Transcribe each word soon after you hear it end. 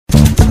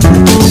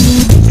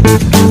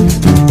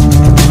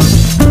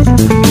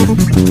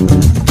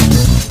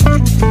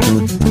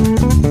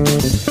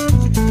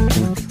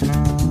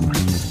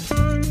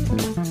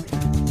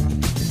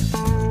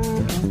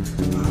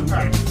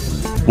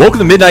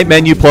Welcome to Midnight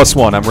Menu Plus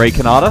One. I'm Ray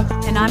Canada.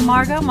 And I'm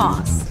Margot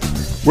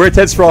Moss. We're at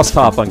Ted's Frost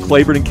Top on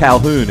Claiborne and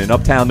Calhoun in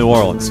Uptown New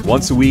Orleans.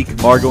 Once a week,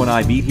 Margot and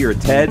I meet here at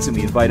Ted's, and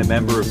we invite a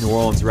member of New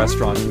Orleans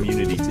restaurant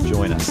community to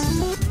join us.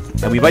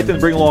 And we invite them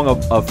to bring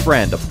along a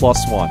friend, a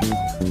plus one.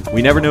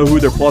 We never know who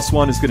their plus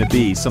one is going to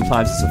be.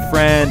 Sometimes it's a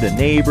friend, a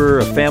neighbor,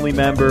 a family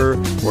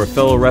member, or a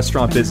fellow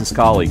restaurant business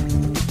colleague.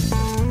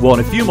 Well,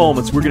 in a few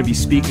moments, we're going to be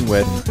speaking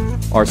with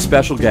our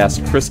special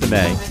guest, Krista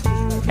May.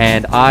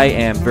 And I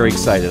am very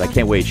excited. I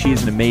can't wait. She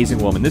is an amazing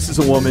woman. This is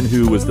a woman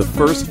who was the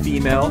first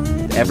female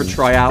to ever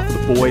try out for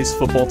the boys'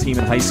 football team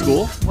in high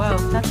school. Whoa,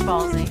 that's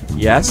ballsy.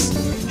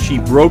 Yes. She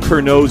broke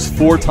her nose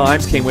 4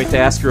 times. Can't wait to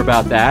ask her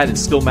about that. And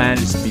still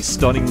manages to be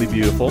stunningly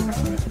beautiful.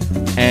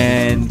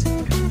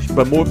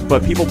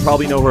 But people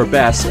probably know her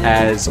best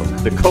as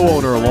the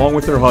co-owner, along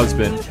with her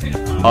husband,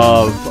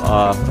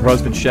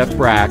 of Chef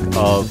Brack,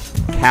 of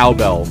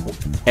Cowbell,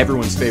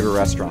 everyone's favorite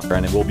restaurant.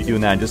 And we'll be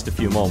doing that in just a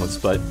few moments.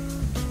 But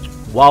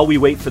while we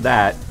wait for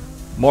that,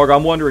 Marg,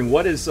 I'm wondering,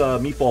 what is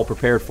Meatball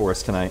prepared for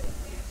us tonight?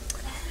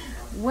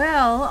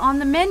 Well, on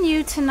the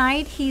menu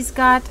tonight, he's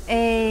got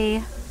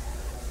a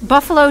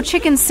buffalo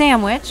chicken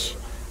sandwich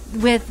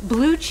with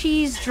blue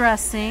cheese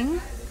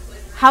dressing,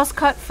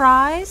 house-cut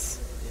fries,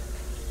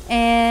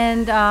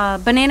 and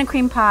banana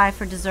cream pie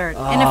for dessert,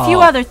 and a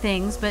few other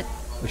things, but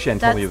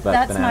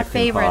that's my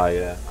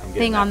favorite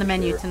thing on the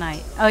menu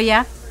tonight. Oh,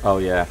 yeah? Oh,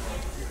 yeah.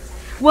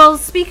 Well,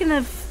 speaking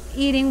of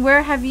eating,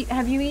 where have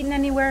you eaten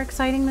anywhere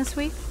exciting this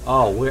week?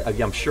 Oh,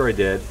 I'm sure I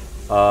did.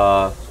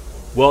 Well,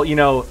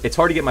 it's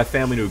hard to get my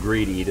family to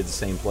agree to eat at the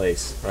same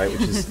place, right?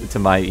 Which is to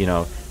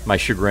my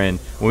chagrin.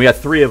 When we got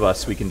 3 of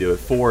us, we can do it.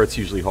 4, it's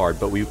usually hard.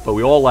 But we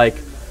all like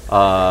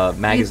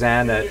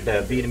Magazine,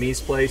 that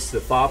Vietnamese place,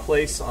 the Pho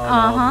place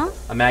on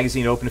a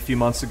magazine opened a few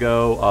months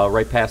ago,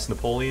 right past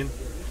Napoleon,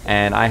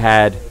 and I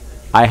had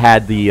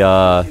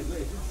the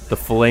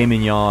filet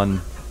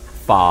mignon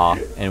pho,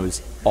 and it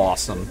was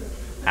awesome.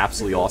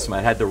 Absolutely awesome.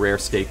 I had the rare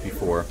steak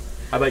before.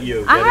 How about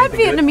you? I had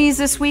Vietnamese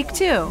this week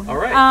too. All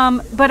right.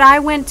 But I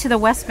went to the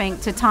West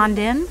Bank to Ton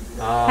Din.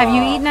 Have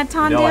you eaten at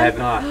Ton Din? No, I have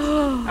not.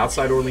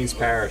 Outside Orleans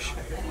Parish.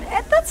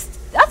 That's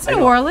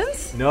New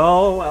Orleans.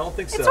 No, I don't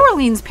think so. It's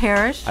Orleans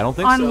Parish. I don't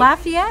think so. On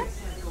Lafayette?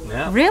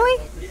 Yeah. Really?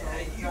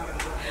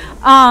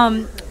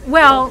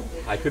 Well,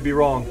 I could be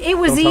wrong. It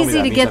was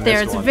easy to get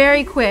there. It's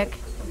very quick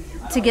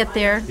to get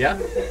there. Yeah,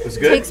 it was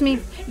good.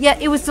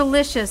 It was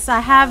delicious.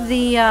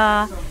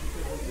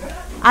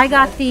 I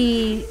got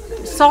the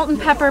salt and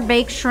pepper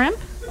baked shrimp.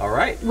 All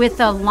right. With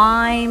a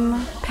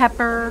lime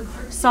pepper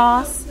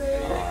sauce.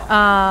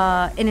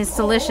 And it's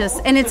delicious.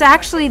 And it's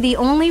actually the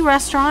only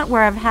restaurant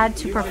where I've had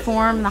to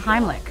perform the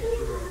Heimlich.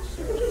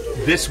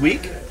 This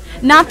week?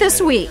 Not this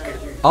week.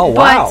 Oh,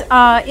 wow.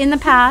 But in the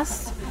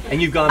past.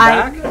 And you've gone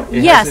back?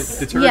 It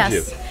hasn't deterred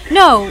you?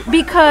 No,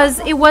 because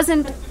it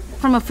wasn't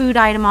from a food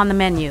item on the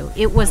menu.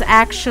 It was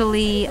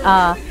actually,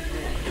 my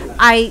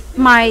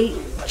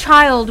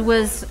child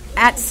was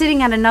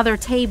sitting at another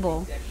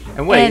table.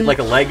 And wait, like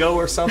a Lego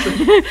or something?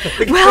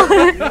 Well,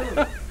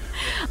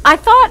 I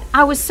thought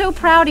I was so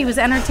proud he was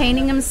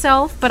entertaining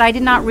himself, but I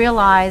did not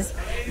realize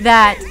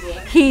that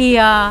he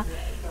had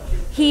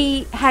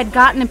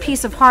gotten a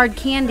piece of hard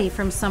candy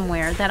from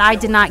somewhere that I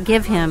did not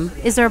give him.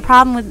 Is there a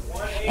problem with?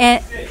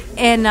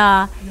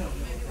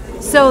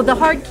 So the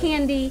hard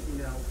candy.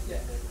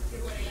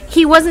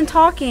 He wasn't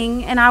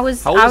talking, and I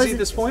was. How old was he at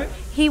this point?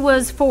 He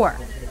was 4.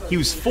 He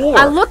was 4.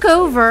 I look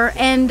over,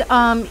 and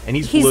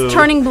he's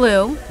turning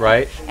blue.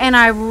 Right. And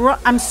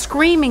I'm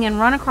screaming and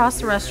run across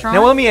the restaurant.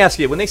 Now let me ask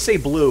you: when they say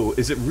blue,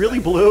 is it really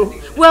blue?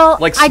 Well,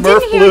 like I Smurf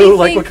didn't hear blue? anything.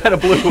 Like what kind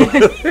of blue?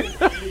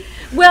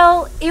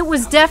 Well, it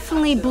was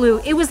definitely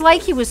blue. It was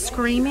like he was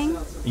screaming,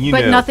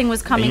 but nothing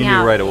was coming out. You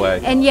knew right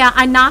away. And yeah,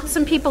 I knocked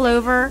some people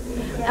over.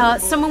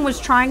 Someone was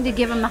trying to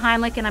give him the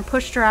Heimlich, and I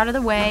pushed her out of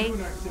the way,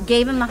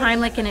 gave him the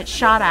Heimlich, and it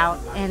shot out.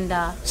 And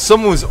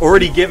someone was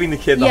already giving the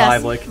kid the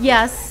Heimlich.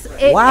 Yes.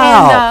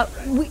 Wow.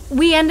 And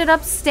we ended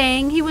up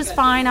staying. He was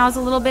fine. I was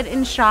a little bit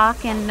in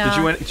shock. And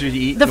did you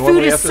eat? The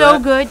food is so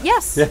that? Good.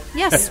 Yes. Yeah.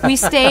 Yes. We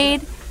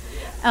stayed.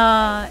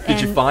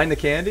 Did you find the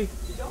candy?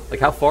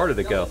 Like how far did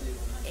it go?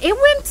 It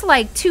went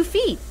like 2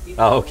 feet.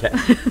 Oh, okay.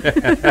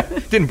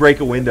 Didn't break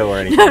a window or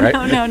anything,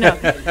 right? No.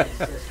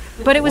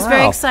 But it was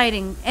very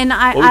exciting, and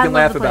we can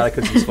laugh about it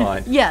because he's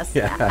fine. Yes,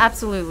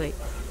 absolutely.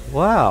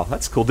 Wow,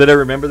 that's cool. Did I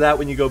remember that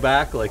when you go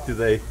back? Like, did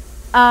they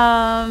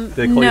call you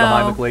the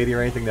Heimlich lady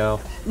or anything?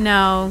 No.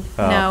 No.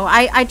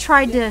 I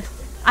tried to.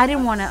 I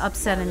didn't want to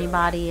upset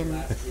anybody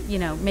and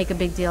make a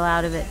big deal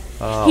out of it.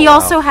 He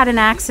also had an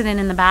accident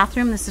in the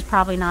bathroom. This is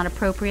probably not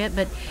appropriate,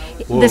 but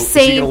is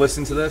he going to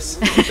listen to this?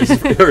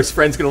 Or his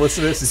friend's going to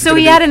listen to this? So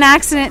he had an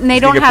accident, and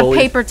they don't have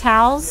paper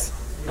towels.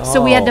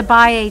 So we had to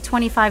buy a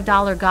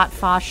 $25 Got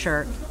Pho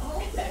shirt.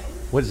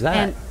 What is that?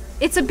 And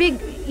it's a big,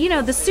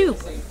 the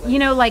soup.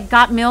 Like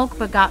Got Milk,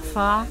 but Got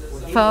Pho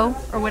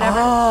or whatever.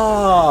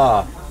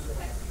 Ah.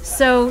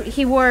 So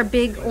he wore a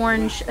big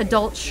orange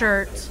adult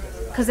shirt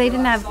because they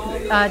didn't have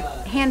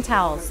hand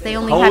towels. They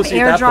only have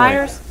air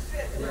dryers.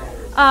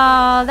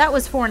 That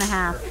was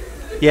 4.5.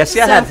 Yeah, see,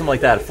 I had something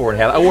like that at 4.5.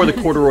 I wore the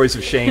corduroys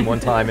of shame one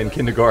time in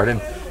kindergarten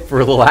for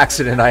a little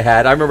accident I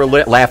had. I remember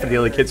laughing at the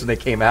other kids when they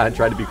came out and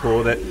tried to be cool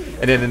with it.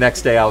 And then the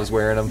next day I was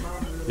wearing them.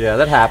 Yeah,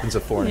 that happens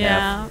at 4.5.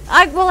 Yeah.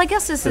 I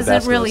guess this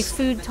isn't really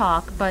food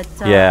talk, but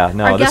this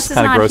is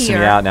kind of grossing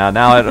me out now.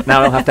 Now I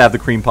don't have to have the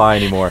cream pie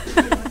anymore.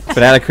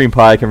 Banana cream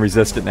pie, I can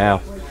resist it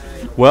now.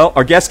 Well,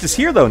 our guest is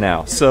here, though,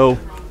 now. So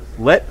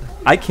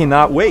I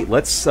cannot wait.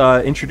 Let's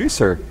introduce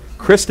her.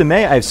 Krista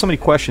May, I have so many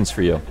questions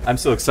for you. I'm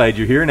so excited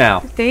you're here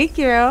now. Thank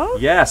you.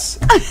 Yes.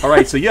 All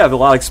right, so you have a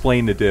lot of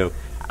explaining to do.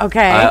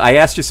 Okay. I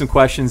asked you some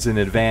questions in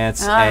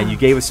advance, and you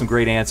gave us some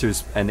great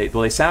answers, and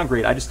they sound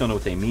great. I just don't know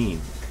what they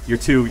mean. You're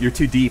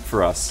too deep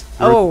for us.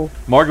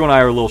 Margot and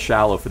I are a little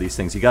shallow for these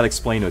things. You got to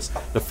explain to us.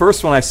 The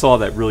first one I saw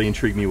that really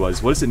intrigued me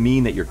was, what does it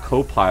mean that your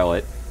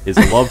co-pilot is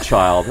a love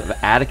child of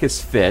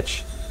Atticus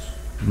Fitch?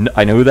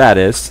 I know who that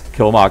is.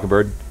 Kill a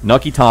Mockingbird.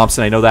 Nucky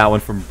Thompson. I know that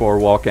one from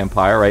Boardwalk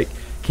Empire, right?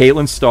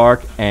 Caitlin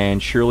Stark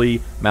and Shirley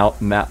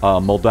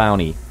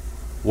Muldowney.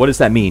 What does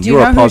that mean?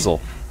 You're a puzzle.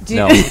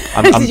 No,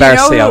 I'm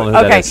embarrassed to say I don't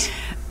know who that is.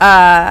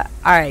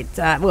 All right.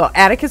 Well,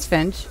 Atticus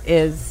Finch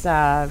is,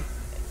 the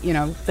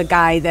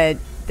guy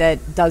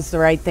that does the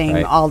right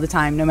thing all the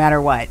time, no matter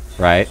what.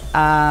 Right.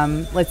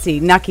 Let's see.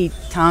 Nucky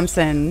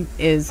Thompson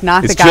is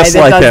not it's the guy just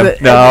that like does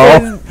him.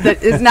 No.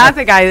 is not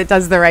the guy that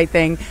does the right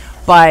thing,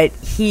 but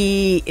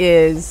he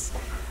is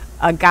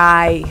a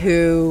guy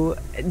who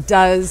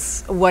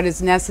does what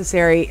is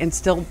necessary and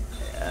still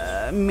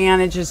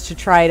manages to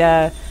try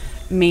to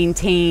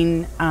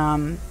maintain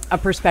a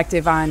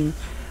perspective on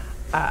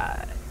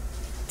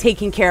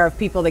taking care of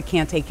people that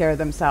can't take care of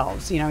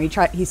themselves.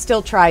 He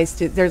still tries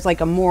to. There's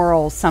like a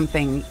moral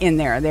something in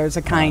there. There's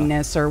a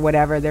kindness or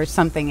whatever. There's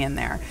something in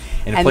there.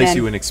 In a place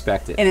you wouldn't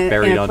expect it.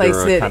 Buried under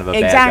a kind of a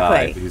bad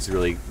guy who's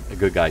really a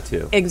good guy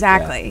too.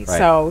 Exactly. Yeah, right.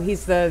 So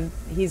he's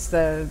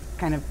the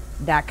kind of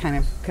that kind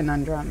of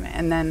conundrum.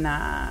 And then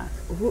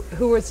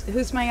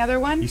who's my other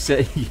one? You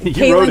said you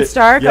Caitlin wrote it.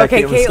 Stark. Yeah,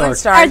 Okay, Caitlin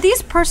Stark. Are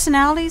these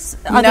personalities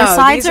other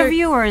sides of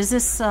you, or is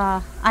this?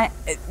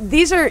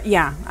 These are,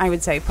 I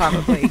would say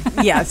probably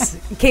yes.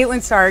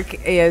 Caitlin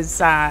Stark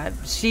is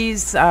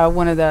she's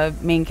one of the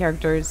main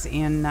characters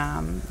in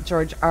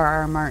George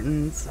R.R.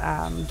 Martin's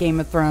Game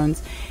of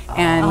Thrones,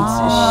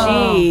 and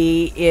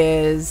she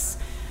is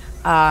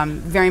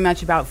very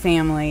much about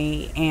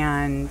family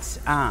and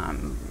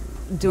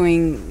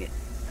doing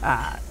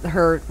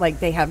her, like,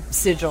 they have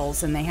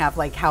sigils and they have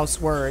like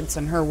house words,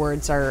 and her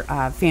words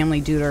are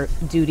family,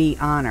 duty,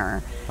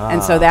 honor,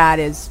 and so that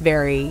is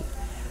very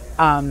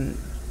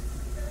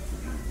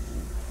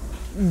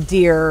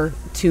dear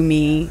to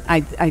me.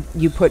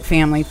 You put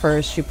family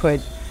first. You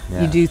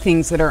do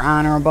things that are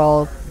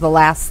honorable. The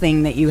last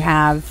thing that you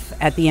have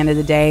at the end of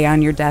the day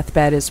on your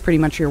deathbed is pretty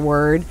much your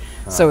word.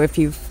 So if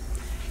you've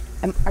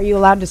are you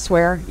allowed to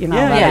swear? You're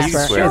not allowed to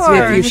swear.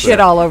 Sure. If you shit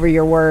all over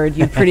your word,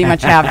 you pretty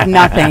much have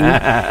nothing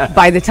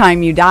by the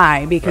time you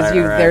die, because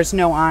there's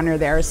no honor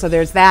there. So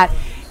there's that.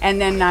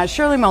 And then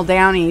Shirley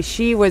Muldowney,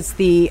 she was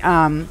the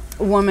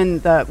one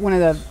of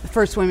the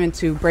first women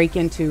to break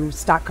into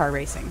stock car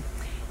racing.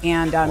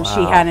 And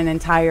she had an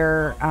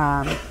entire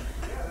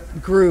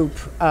group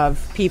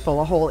of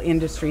people, a whole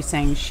industry,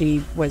 saying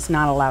she was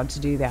not allowed to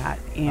do that.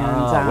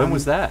 And when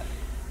was that?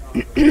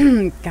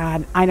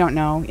 God, I don't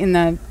know.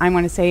 I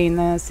want to say in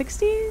the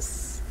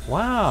 60s.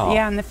 Wow.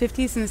 Yeah, in the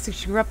 50s and the 60s.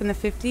 She grew up in the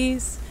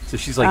 50s. So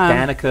she's like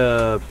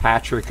Danica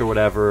Patrick or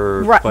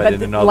whatever, right, but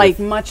in another, like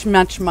much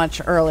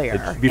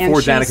earlier. Before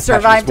and she Danica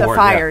survived Patrick was born,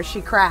 a fire. yeah.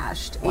 She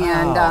crashed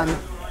Wow.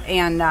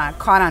 and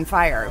caught on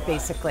fire,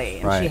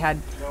 basically. And she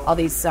had all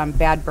these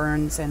bad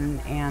burns,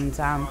 and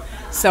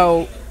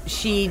so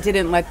she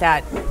didn't let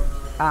that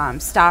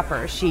stop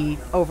her. She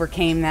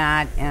overcame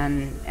that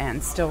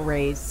and still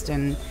raced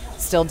and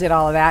still did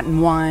all of that and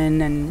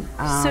won. And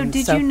so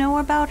did you know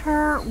about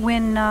her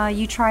when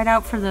you tried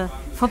out for the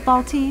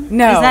football team?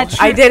 No, is that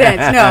true? I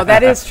didn't. No,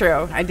 that is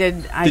true. I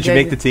did. Did you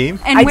make the team?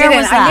 And I where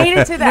didn't. was that? I made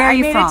it to the. Where are I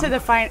you made from? it to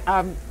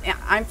the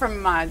I'm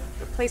from a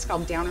place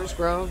called Downers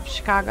Grove,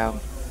 Chicago.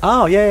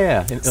 Oh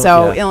yeah.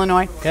 So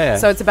Illinois. Yeah.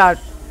 So it's about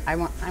I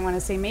want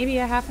to say maybe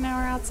a half an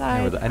hour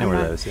outside. I know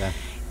where that is. Yeah.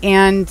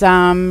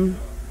 And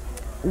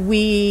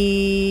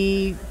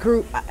we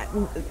grew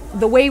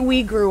the way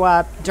we grew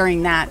up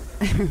during that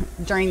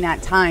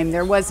time.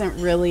 There wasn't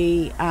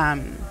really.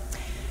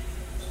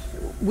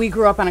 We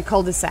grew up on a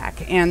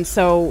cul-de-sac, and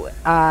so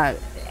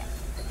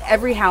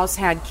every house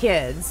had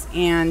kids,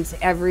 and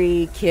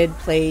every kid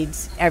played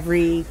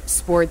every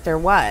sport there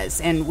was.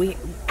 And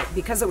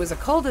because it was a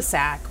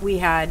cul-de-sac, we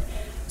had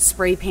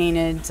spray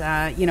painted,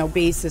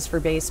 bases for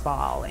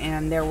baseball,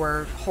 and there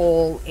were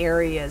whole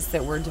areas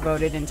that were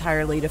devoted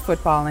entirely to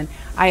football. And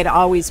I had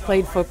always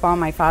played football.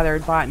 My father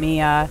had bought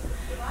me a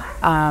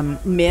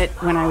mitt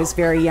when I was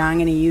very young,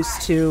 and he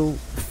used to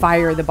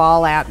fire the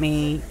ball at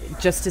me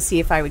just to see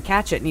if I would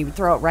catch it, and he would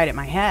throw it right at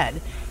my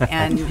head.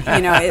 And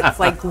it's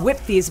like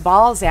whip these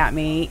balls at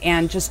me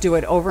and just do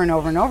it over and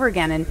over and over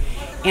again.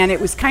 And it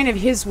was kind of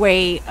his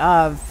way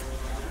of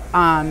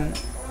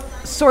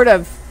sort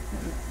of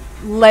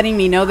letting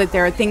me know that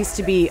there are things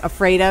to be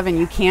afraid of and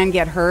you can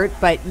get hurt,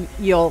 but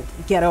you'll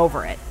get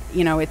over it.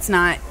 You know, it's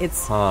not,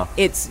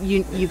 it's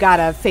you got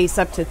to face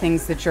up to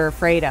things that you're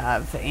afraid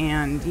of,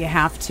 and you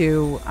have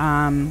to,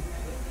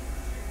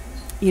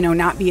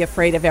 not be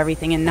afraid of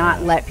everything and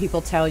not let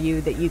people tell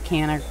you that you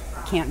can't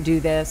do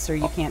this or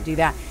you can't do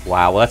that.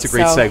 Wow, well, that's a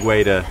great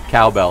segue to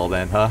cowbell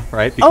then, huh?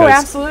 Right? Because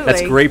absolutely.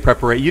 That's great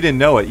preparation. You didn't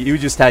know it. You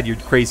just had your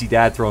crazy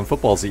dad throwing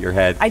footballs at your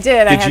head. I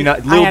did. Did you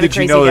not? Little did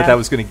you know that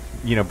was going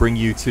to, bring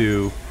you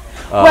to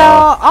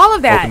all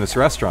of that. Open this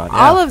restaurant.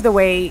 All of the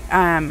way.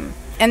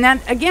 And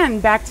then, again,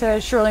 back to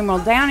Shirley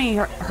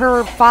Muldowney,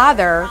 her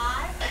father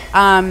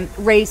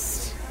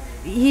raced.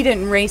 He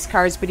didn't race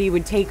cars, but he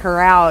would take her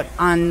out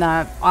on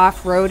the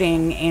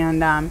off-roading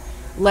and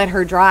let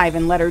her drive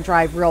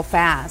real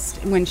fast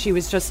when she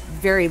was just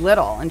very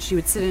little. And she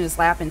would sit in his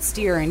lap and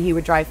steer, and he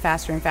would drive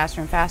faster and faster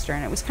and faster.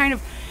 And it was kind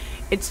of,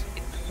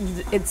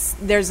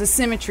 there's a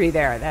symmetry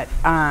there that,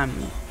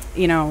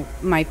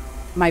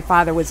 my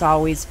father was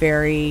always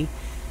very...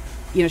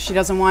 she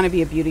doesn't want to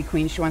be a beauty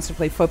queen. She wants to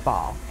play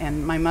football.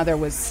 And my mother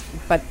was,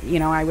 but,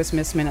 I was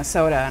Miss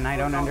Minnesota, and I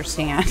don't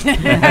understand.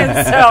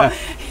 And so,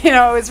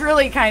 it was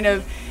really kind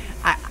of,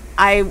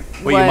 Wait,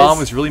 your mom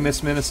was really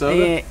Miss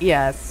Minnesota?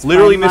 Yes.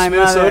 Literally Miss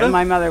Minnesota?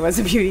 My mother was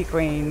a beauty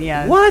queen,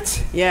 yes.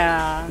 What?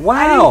 Yeah.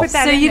 Wow.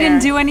 So you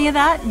didn't do any of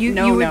that?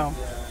 No.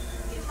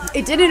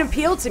 It didn't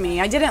appeal to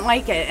me. I didn't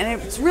like it.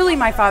 And it's really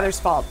my father's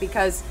fault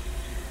because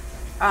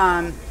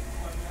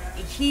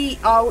he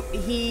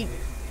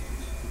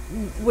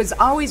was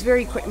always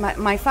very quick.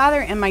 My father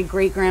and my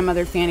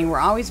great-grandmother Fanny were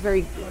always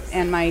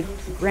and my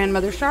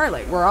grandmother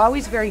Charlotte were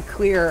always very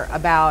clear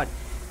about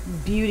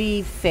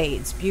beauty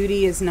fades.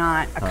 Beauty is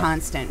not a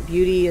constant.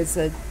 Beauty is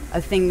a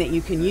thing that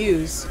you can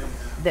use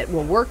that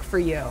will work for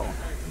you.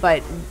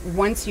 But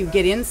once you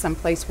get in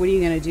someplace, what are you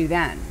going to do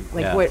then?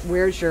 Like,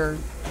 where's your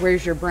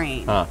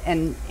brain?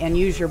 And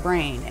use your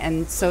brain.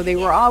 And so they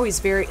were always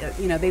very,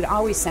 they'd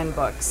always send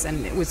books,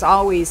 and it was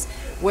always,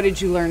 what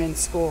did you learn in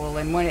school?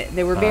 And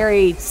they were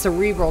very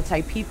cerebral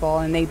type people,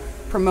 and they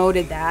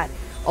promoted that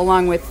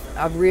along with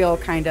a real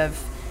kind of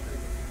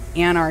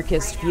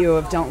anarchist view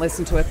of don't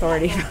listen to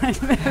authority.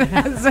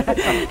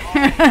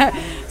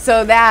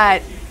 So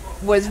that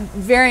was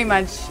very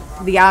much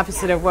the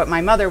opposite of what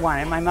my mother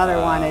wanted. My mother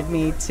wanted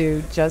me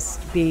to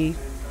just be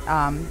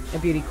a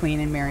beauty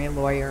queen and marry a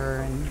lawyer.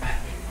 And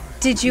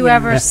did you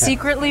ever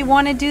secretly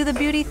want to do the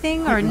beauty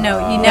thing, or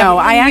no? You never. No,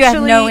 I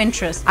actually had no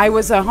interest. I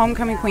was a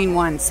homecoming queen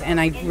once, and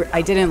I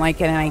didn't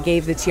like it, and I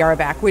gave the tiara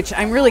back, which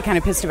I'm really kind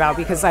of pissed about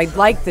because I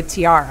liked the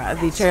tiara.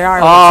 The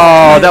tiara.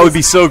 That would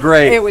be so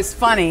great. It was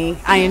funny.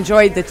 I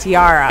enjoyed the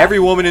tiara. Every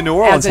woman in New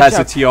Orleans has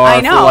a tiara.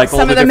 I know. For like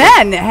some of the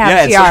men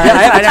have tiaras.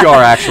 I have a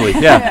tiara actually.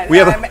 Yeah,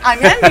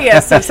 I'm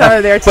envious of some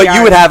of their tiaras. But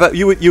you would have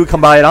you would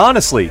come by it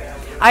honestly.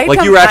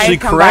 You were actually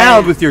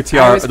crowned with your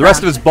tiara. The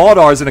rest of us bought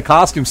ours in a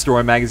costume store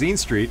on Magazine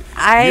Street.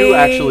 You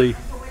actually...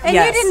 And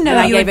you didn't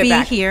know you would be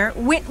here.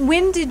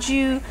 When did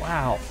you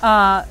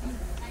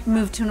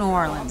move to New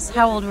Orleans?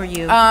 How old were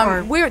you?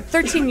 We were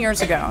 13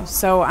 years ago.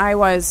 So I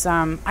was,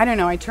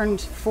 I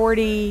turned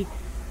 40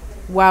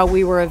 while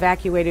we were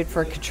evacuated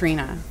for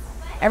Katrina.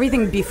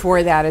 Everything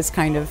before that is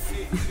kind of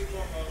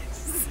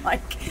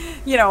like,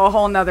 a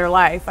whole nother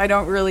life. I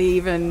don't really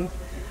even...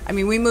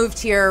 we moved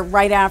here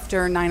right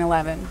after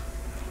 9/11.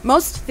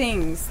 Most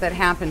things that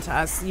happen to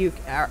us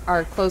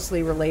are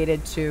closely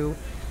related to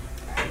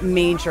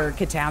major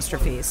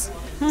catastrophes.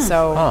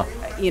 So,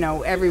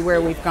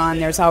 everywhere we've gone,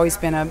 there's always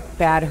been a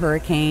bad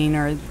hurricane,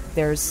 or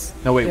there's...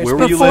 No, wait, where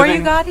were you living? Before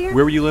you got here?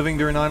 Where were you living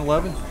during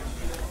 9/11?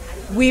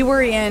 We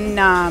were in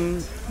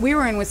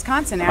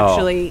Wisconsin,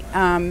 actually.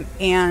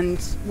 And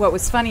what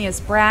was funny is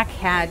Brack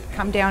had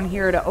come down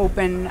here to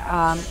open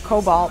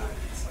Cobalt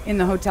in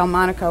the Hotel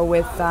Monaco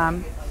with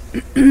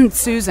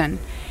Susan.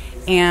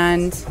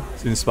 And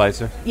Susan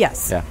Spicer?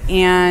 Yes. Yeah.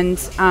 And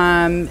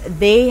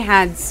they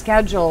had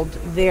scheduled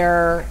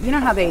their,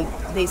 how they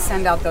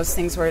send out those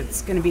things where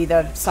it's going to be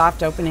the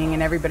soft opening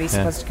and everybody's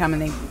supposed to come,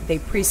 and they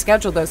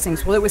pre-scheduled those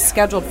things. Well, it was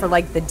scheduled for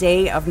like the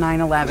day of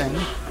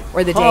 9/11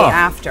 or the day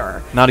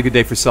after. Not a good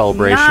day for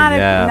celebration.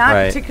 Not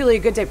particularly a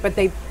good day, but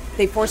they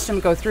forced him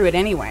to go through it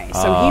anyway.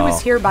 So he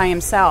was here by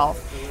himself,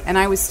 and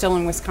I was still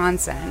in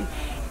Wisconsin.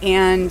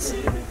 And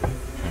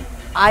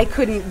I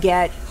couldn't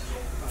get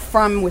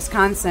from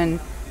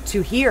Wisconsin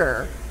to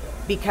here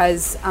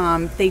because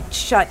they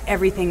shut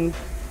everything.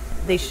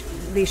 They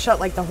shut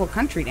like the whole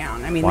country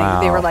down.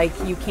 They were like,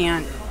 you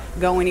can't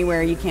go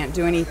anywhere, you can't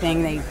do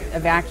anything. They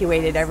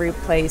evacuated every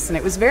place, and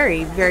it was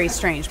very, very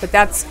strange.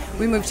 But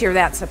we moved here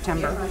that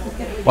September.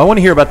 Well, I want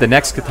to hear about the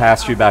next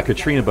catastrophe about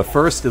Katrina, but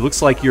first, it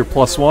looks like your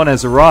 +1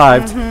 has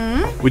arrived.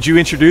 Mm-hmm. Would you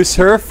introduce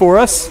her for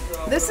us?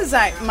 This is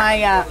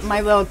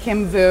my little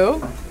Kim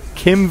Vu.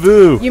 Kim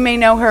Vu. You may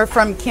know her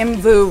from Kim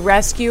Vu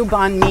Rescue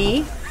Banh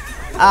Mi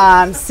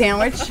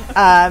sandwich,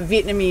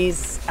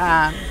 Vietnamese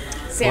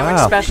sandwich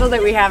special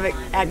that we have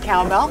at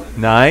Cowbell.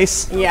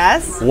 Nice.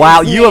 Yes.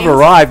 Wow, you have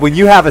arrived. When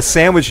you have a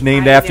sandwich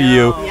named after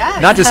you,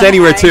 not just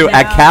anywhere too,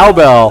 at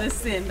Cowbell.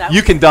 Listen, That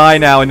You was- can die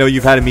now and know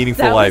you've had a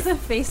meaningful That life. was a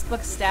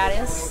Facebook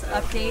status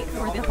update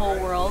for the whole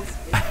world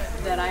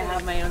that I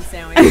have my own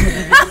sandwich.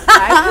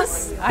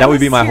 That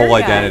Would be my whole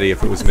identity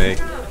if it was me.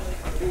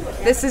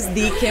 This is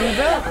the Kim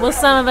Vu. Well,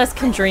 some of us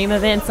can dream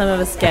of it, and some of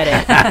us get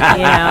it.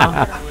 You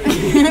know.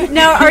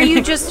 Now, are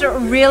you just a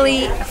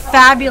really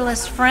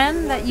fabulous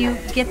friend that you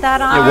get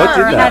that on? Yeah, what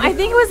did or that? I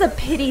think it was a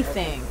pity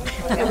thing.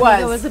 It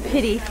was. It was a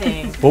pity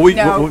thing.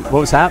 No. What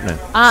was happening?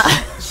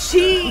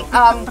 She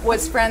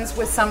was friends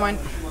with someone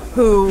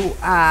who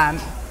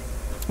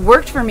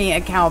worked for me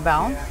at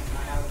Cowbell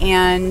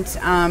and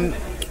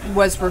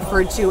was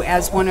referred to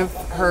as one of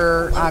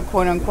her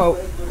quote-unquote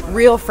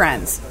real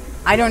friends.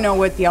 I don't know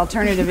what the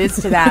alternative is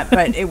to that,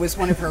 but it was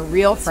one of her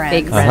real friends.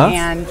 Fake friends.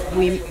 And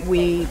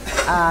we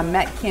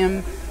met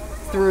Kim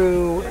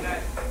through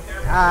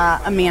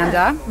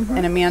Amanda,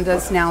 and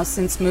Amanda's now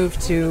since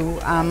moved to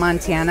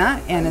Montana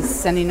and is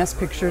sending us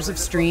pictures of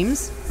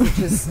streams, which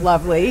is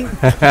lovely.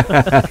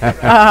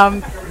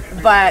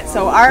 But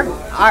so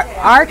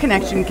our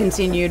connection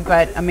continued,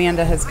 but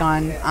Amanda has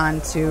gone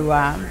on to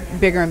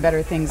bigger and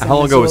better things. How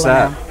long ago was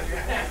that?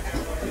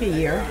 A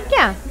year.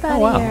 Yeah, about a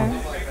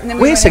year. And then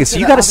we Wait a went second. into So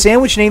you the got a other-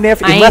 sandwich named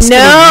after in I less know.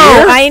 than a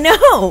year? I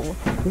know.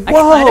 I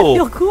Whoa. kind of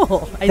feel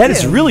cool. That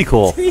is really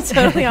cool. To be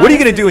totally What are you honest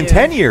going to do in with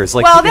 10 years?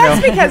 Like, Well, you know,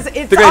 that's because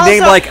it's they're going to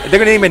name also- they're going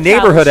to name a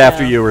neighborhood Show.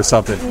 after you or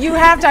something. You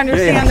have to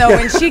understand though,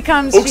 when she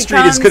comes, Oak she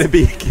Street comes. is going to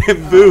be Kim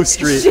Vu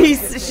Street. She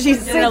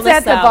sits at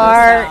the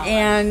bar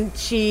and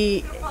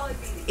she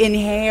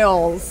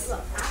inhales.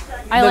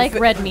 I the like fu-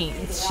 red meat.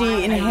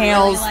 She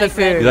inhales I the like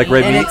food. You like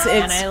red and meat? It's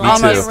And I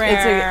like almost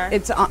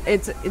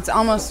it it's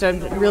almost a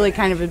really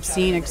kind of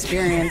obscene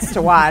experience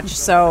to watch.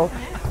 So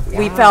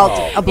we felt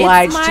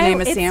obliged to name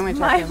a sandwich. It's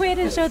my after- way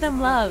to show them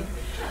love.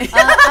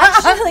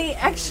 Actually,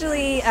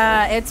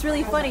 it's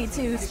really funny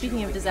too.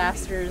 Speaking of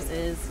disasters,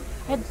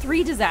 I had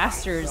 3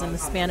 disasters in the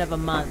span of a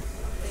month.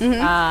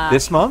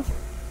 This month?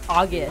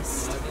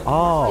 August.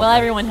 Oh. Well,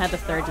 everyone had the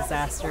 3rd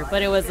disaster,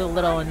 but it was a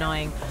little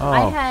annoying. Oh.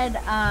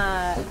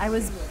 I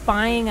was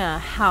buying a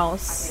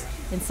house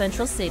in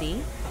Central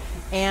City,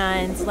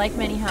 and like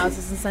many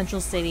houses in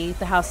Central City,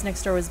 the house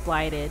next door was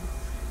blighted,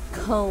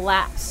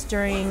 collapsed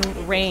during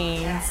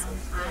rains,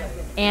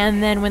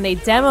 and then when they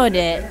demoed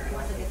it,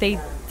 the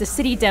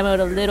city demoed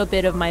a little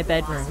bit of my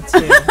bedroom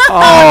too.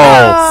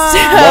 Oh.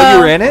 While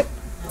you were in it?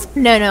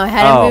 No, I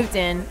hadn't Oh. moved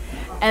in.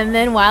 And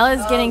then while I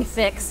was getting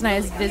fixed and I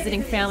was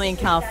visiting family in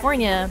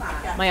California,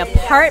 my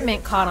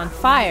apartment caught on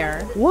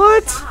fire.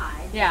 What?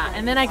 Yeah,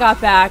 and then I got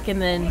back,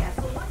 and then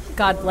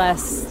God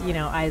bless,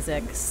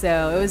 Isaac.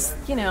 So it was,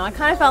 I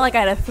kind of felt like I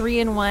had a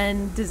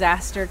 3-in-1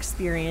 disaster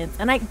experience.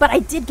 But I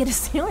did get a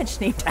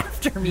sandwich named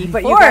after me.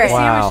 But you got a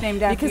Wow. sandwich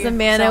named after because you.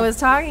 Amanda So- was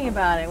talking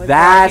about it. With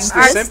That's the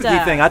driving sympathy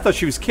Krista. thing. I thought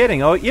she was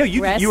kidding. Oh, yeah,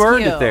 you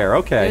earned it there.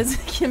 Okay. It was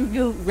Kim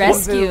Vu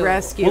Rescue.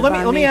 Rescue. Well,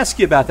 let me ask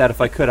you about that if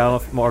I could. I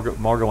don't know if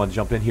Margot wanted to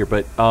jump in here,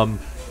 but how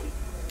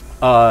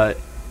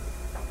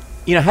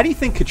do you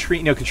think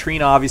Katrina?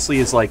 Katrina obviously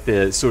is like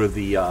the sort of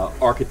the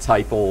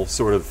archetypal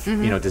sort of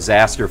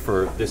disaster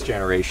for this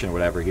generation or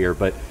whatever here,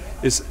 but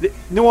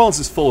New Orleans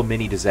is full of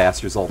mini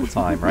disasters all the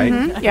time, right?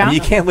 Yeah. I mean,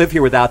 you can't live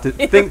here without the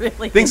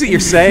really things that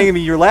you're saying. I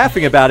mean, you're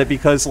laughing about it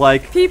because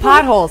like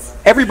potholes.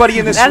 everybody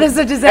in this That is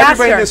a disaster.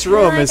 Everybody in this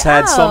room has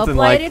had something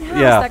like blighted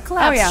house yeah. that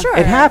collapsed. Oh, yeah. Sure,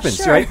 It happens,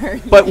 sure.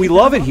 right? But we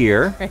love it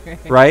here,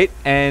 right?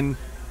 And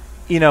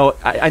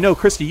I know,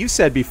 Krista, you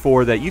said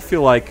before that you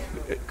feel like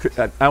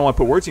I don't want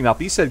to put words in your mouth.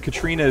 But you said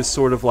Katrina is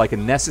sort of like a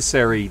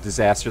necessary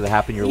disaster that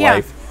happened in your Yeah.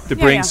 life to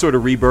Yeah, bring yeah. sort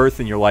of rebirth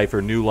in your life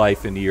or new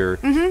life into your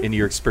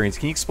experience.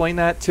 Can you explain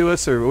that to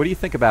us, or what do you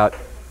think about?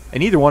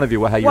 And either one of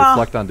you, how you Well-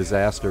 reflect on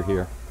disaster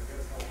here?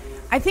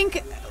 I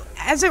think,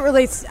 as it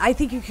relates, I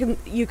think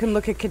you can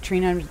look at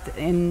Katrina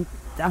in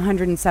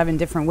 107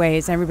 different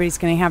ways. Everybody's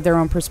going to have their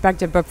own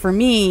perspective, but for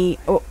me,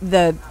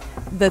 the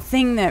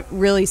thing that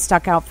really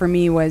stuck out for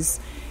me was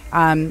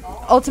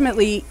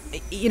ultimately,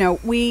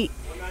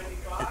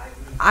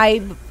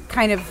 I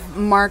kind of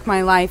mark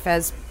my life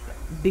as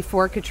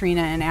before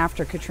Katrina and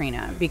after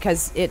Katrina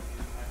because it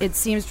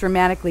seems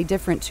dramatically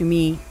different to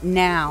me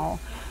now.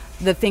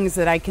 The things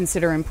that I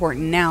consider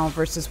important now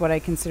versus what I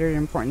considered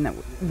important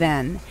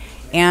then.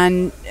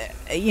 And,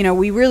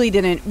 we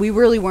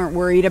really weren't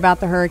worried about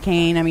the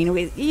hurricane. I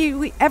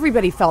mean,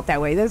 everybody felt that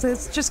way.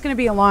 It's just going to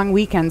be a long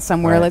weekend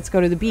somewhere. Right. Let's go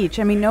to the beach.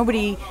 I mean,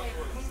 nobody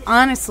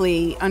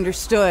honestly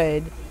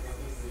understood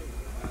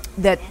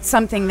that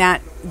something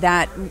that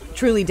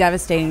truly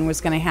devastating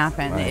was going to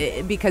happen.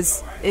 Right.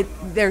 Because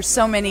there's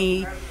so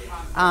many,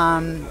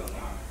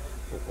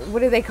 what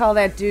do they call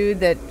that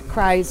dude that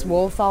cries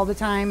wolf all the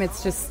time?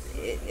 It's just,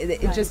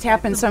 it just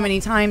happens so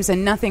many times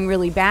and nothing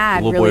really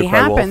bad Little boy really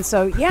cry wolf. happens.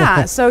 So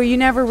yeah, so you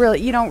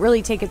don't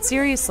really take it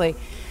seriously.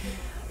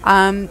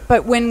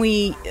 But when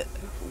we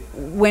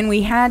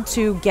had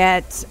to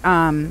get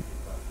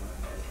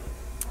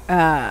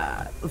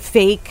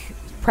fake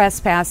press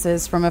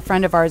passes from a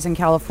friend of ours in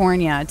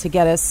California to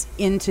get us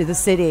into the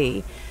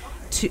city,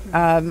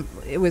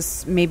 it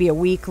was maybe a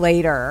week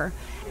later,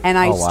 and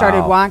I Oh, wow.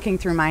 started walking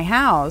through my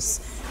house.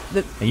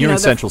 And you're in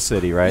Central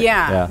City, right?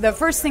 Yeah. The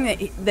first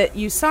thing that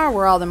you saw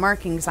were all the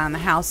markings on the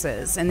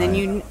houses, and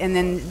then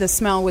then the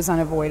smell was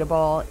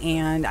unavoidable.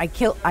 And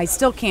I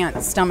still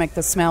can't stomach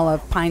the smell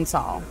of Pine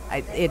Sol.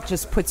 It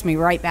just puts me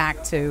right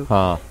back to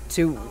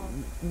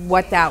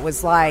what that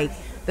was like.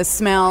 The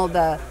smell,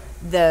 the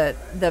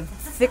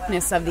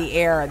thickness of the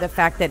air, the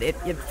fact that it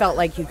felt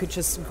like you could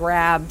just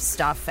grab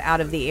stuff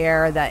out of the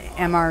air, the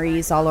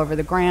MREs all over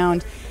the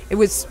ground. It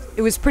was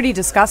pretty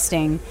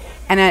disgusting.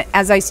 And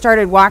as I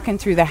started walking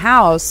through the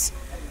house,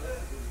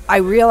 I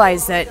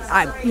realized that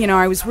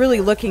I was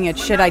really looking at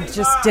shit I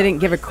just didn't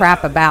give a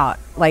crap about.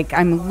 Like,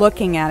 I'm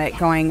looking at it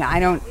going,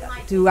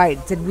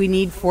 did we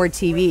need 4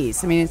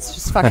 TVs? I mean, it's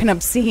just fucking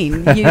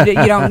obscene. You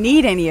don't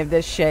need any of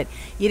this shit.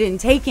 You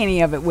didn't take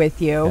any of it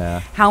with you.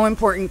 Yeah. How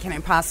important can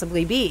it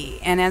possibly be?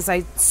 And as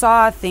I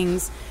saw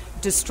things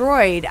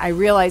destroyed, I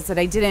realized that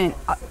I didn't,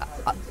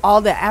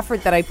 all the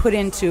effort that I put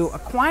into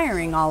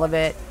acquiring all of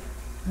it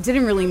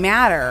didn't really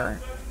matter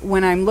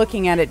when I'm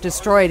looking at it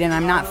destroyed and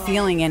I'm not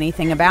feeling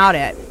anything about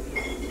it.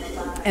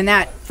 And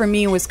that, for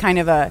me, was kind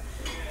of a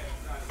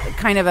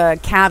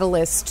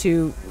catalyst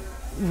to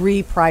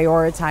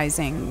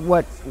reprioritizing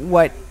what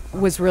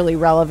was really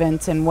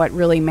relevant and what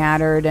really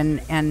mattered,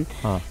 and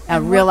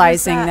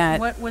realizing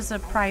that what was a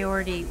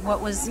priority.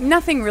 What was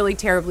nothing really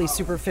terribly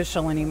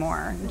superficial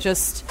anymore.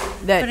 Just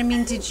that. But I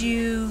mean, did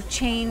you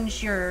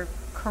change your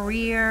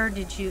career?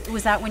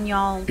 Was that when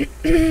y'all,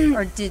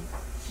 or did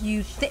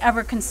you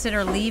ever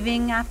consider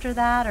leaving after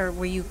that, or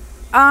were you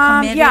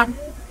committed? Yeah,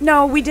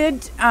 no, we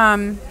did.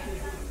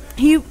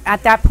 He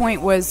at that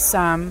point was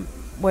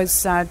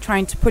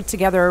trying to put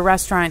together a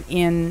restaurant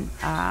in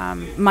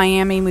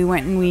Miami. We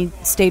went and we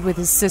stayed with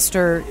his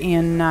sister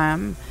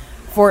in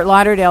Fort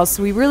Lauderdale.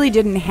 So we really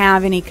didn't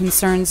have any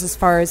concerns as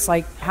far as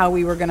like how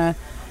we were going to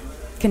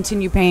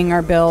continue paying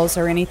our bills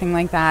or anything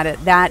like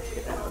that. That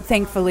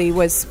thankfully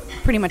was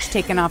pretty much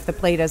taken off the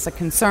plate as a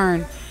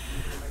concern.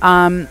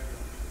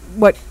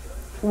 What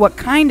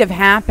kind of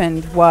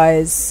happened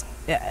was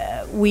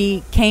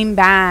we came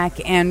back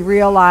and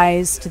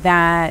realized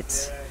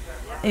that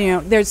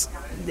there's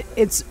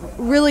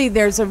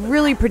a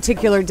really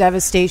particular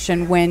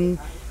devastation when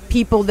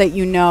people that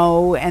you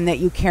know and that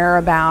you care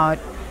about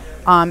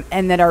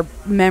and that are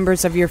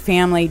members of your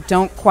family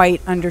don't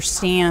quite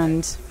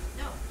understand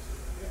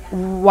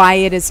why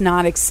it is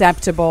not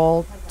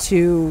acceptable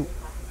to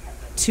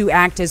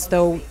act as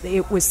though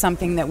it was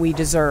something that we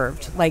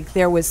deserved. Like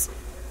there was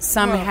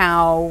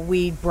somehow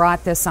we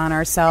brought this on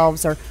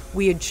ourselves, or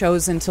we had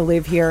chosen to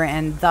live here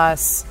and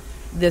thus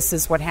this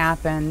is what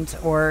happened,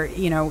 or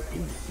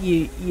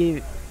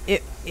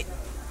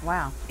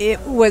wow. It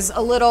was a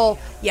little,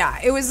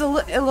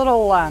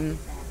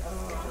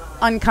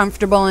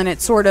 uncomfortable, and it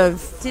sort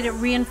of... Did it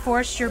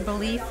reinforce your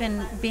belief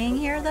in being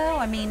here, though?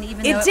 I mean,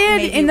 even though it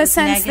did in the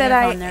sense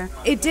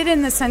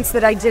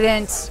that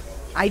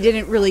I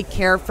didn't really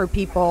care for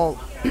people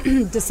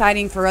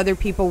deciding for other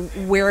people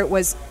where it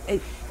was.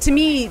 To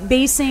me,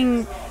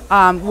 basing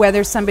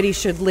whether somebody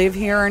should live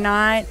here or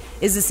not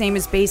is the same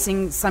as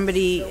basing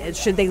somebody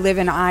should they live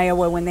in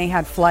Iowa when they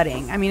had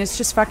flooding. I mean, it's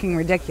just fucking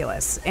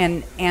ridiculous.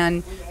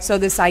 And so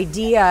this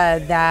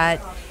idea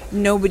that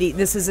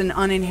this is an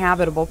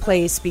uninhabitable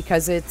place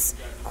because it's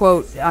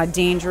quote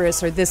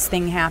dangerous, or this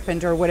thing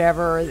happened or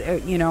whatever,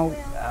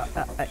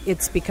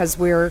 it's because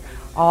we're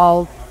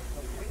all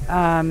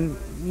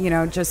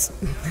just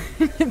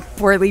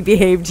poorly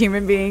behaved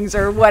human beings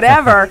or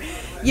whatever.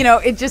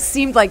 It just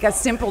seemed like a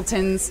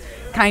simpleton's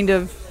kind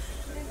of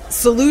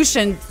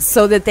solution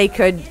so that they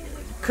could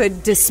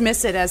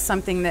dismiss it as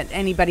something that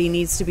anybody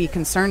needs to be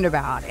concerned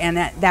about. And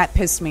that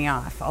pissed me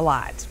off a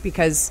lot,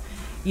 because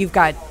you've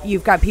got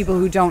people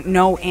who don't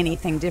know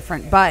anything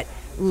different but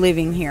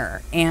living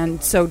here.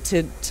 And so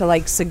to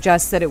like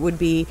suggest that it would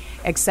be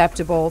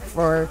acceptable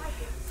for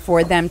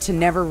them to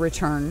never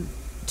return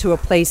to a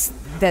place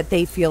that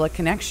they feel a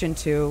connection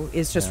to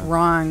is just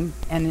wrong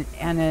and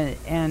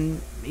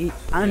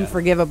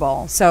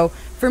unforgivable. So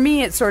for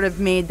me, it sort of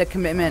made the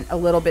commitment a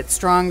little bit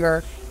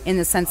stronger, in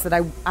the sense that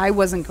I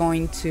wasn't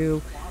going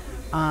to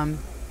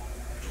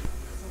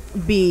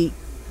be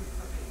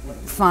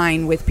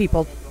fine with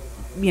people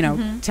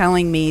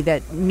telling me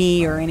that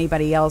me or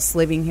anybody else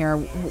living here,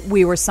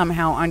 we were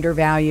somehow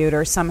undervalued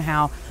or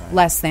somehow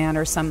less than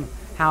or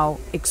somehow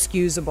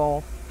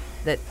excusable,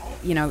 that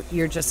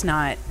you're just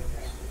not,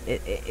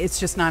 it's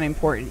just not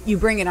important. You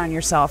bring it on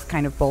yourself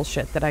kind of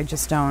bullshit that I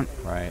just don't.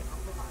 Right.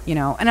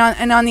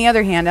 And on the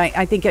other hand,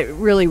 I think it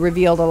really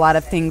revealed a lot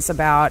of things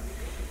about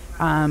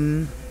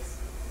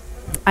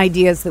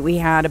ideas that we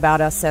had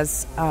about us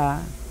as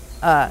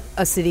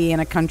a city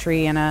and a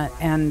country and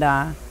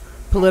a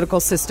political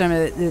system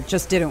that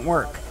just didn't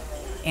work.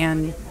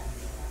 And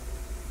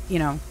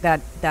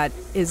that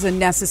is a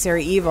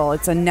necessary evil.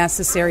 It's a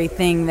necessary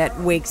thing that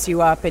wakes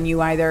you up, and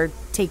you either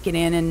take it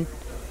in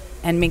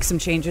and make some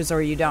changes,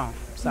 or you don't.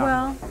 So.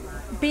 Well,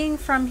 being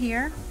from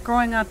here,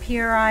 growing up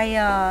here,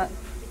 I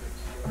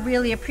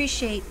really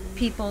appreciate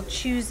people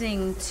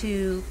choosing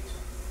to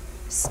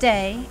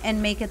stay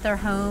and make it their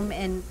home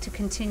and to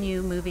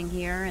continue moving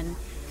here. And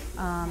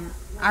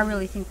I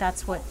really think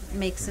that's what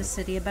makes this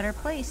city a better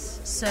place.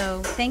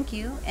 So thank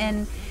you.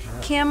 And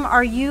Kim,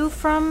 are you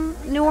from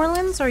New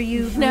Orleans, or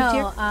you moved here?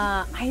 No,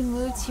 I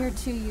moved here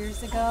 2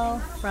 years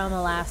ago from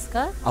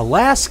Alaska.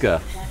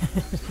 Alaska.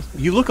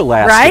 You look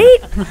Alaskan.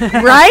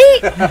 Right?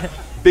 Right?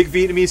 Big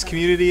Vietnamese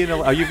community in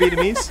are you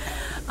Vietnamese?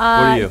 What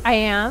are you? I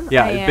am.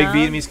 Yeah, I a big am.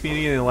 Vietnamese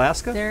community in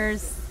Alaska?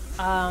 There's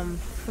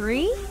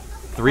 3.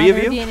 Three of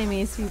other you?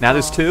 Vietnamese people. Now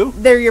there's 2?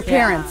 They're your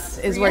parents,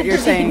 is what you're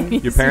saying.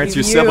 Your parents,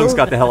 your You. siblings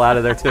got the hell out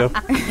of there too?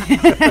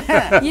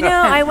 You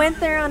know, I went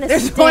there on a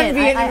There's stint. one I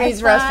Vietnamese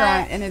thought-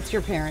 restaurant, and it's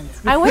your parents.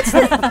 I went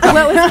to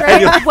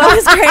what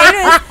was great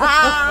is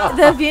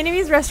the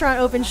Vietnamese restaurant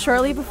opened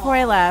shortly before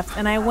I left,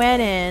 and I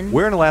went in.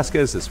 Where in Alaska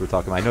is this we're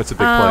talking about? I know it's a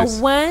big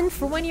place.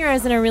 For 1 year, I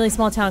was in a really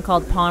small town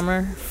called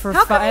Palmer. For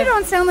How come you 5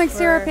 don't sound like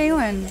Sarah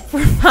Palin?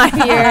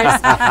 5 years,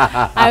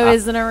 I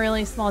was in a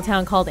really small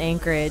town called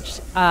Anchorage.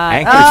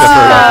 Anchorage,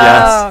 I've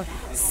heard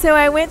of, So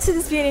I went to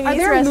this Vietnamese Are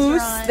there restaurant.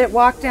 moose that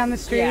walk down the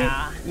street?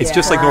 Yeah. It's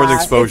just like Northern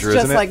Exposure, it's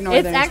just isn't it? like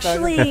Northern It's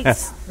actually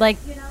like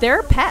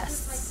they're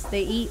pests.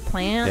 They eat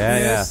plants.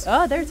 Yeah.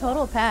 Oh, they're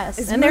total pests,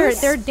 Is and moose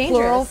they're dangerous.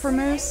 plural for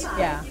moose?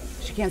 Yeah,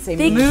 She can't say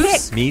they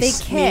moose. kick. Meese.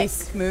 They kick.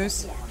 Meese,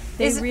 moose.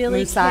 They Is it really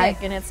moose-eye?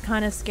 kick, and it's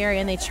kind of scary.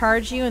 And they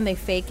charge you, and they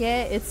fake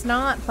it. It's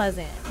not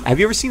pleasant. Have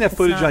you ever seen that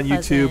footage not on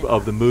YouTube pleasant.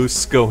 of the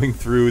moose going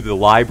through the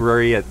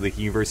library at the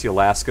University of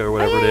Alaska or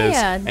whatever yeah, it is,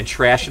 yeah. and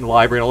trashing the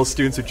library, and all the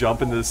students are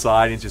jumping to the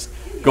side and just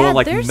going Yeah,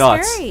 like they're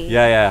nuts? scary.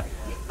 Yeah.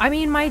 I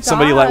mean, my dog.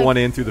 Somebody let one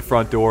in through the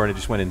front door, and it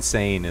just went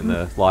insane in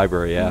the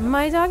library. Yeah.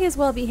 My dog is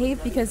well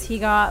behaved because he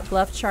got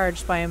bluff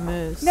charged by a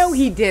moose. No,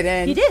 he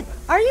didn't. He did.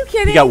 Are you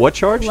kidding? You got what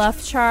charged?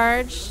 Bluff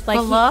charge. Like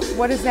Bluff?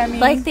 What does that mean?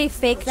 Like they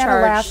fake Is that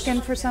charge. Alaskan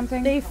for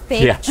something? They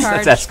fake Yeah,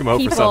 charge that's Eskimo for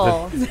people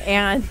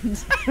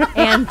something.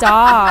 and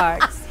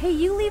dogs. Hey,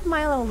 you leave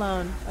Milo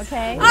alone,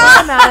 okay?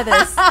 I'm out of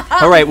this.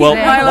 All right. Well,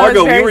 Milo's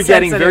Margot, we very were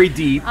getting sensitive. very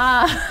deep,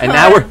 and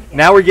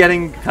now we're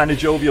getting kind of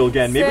jovial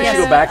again. Maybe we should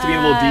go back to being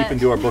a little deep and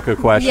do our book of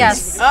questions.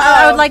 Yes,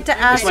 I would like to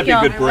This ask might be a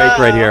y'all. good break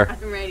right here.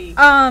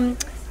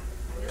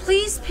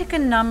 Please pick a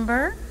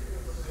number,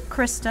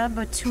 Krista,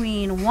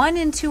 between 1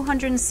 and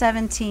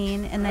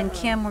 217, and then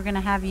Kim, we're going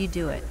to have you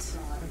do it.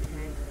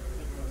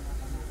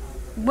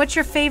 What's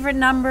your favorite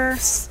number?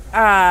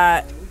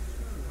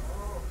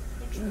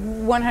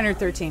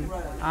 113. All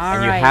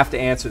And you right. have to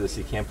answer this.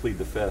 You can't plead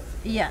the fifth.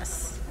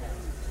 Yes.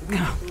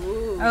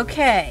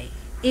 Okay.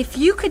 If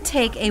you could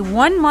take a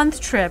 1-month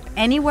trip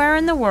anywhere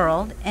in the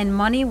world and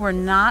money were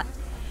not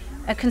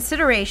a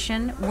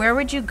consideration, where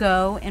would you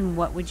go and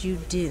what would you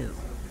do?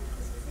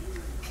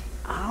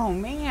 Oh,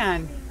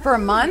 man. For a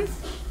month?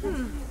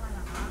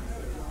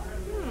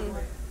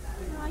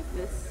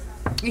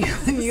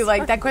 You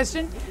like that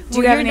question?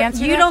 Do you have an answer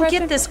to You that don't question?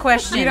 get this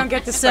question. You don't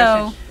get this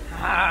so,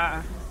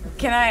 question.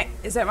 Can I?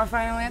 Is that my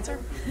final answer?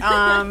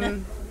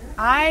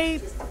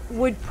 I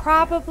would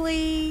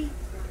probably.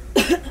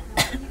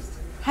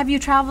 have you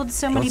traveled to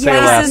so many say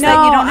places Alaska.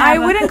 that you don't have I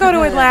a- wouldn't go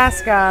to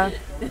Alaska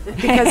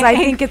because I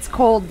think it's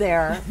cold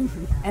there,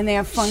 and they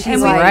have funky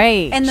And we- light.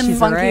 Right. and the She's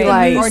funky right.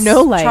 lights Or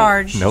no light.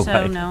 charge. No so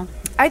light. no.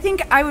 I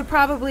think I would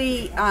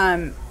probably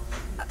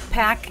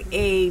pack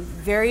a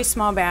very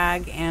small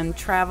bag and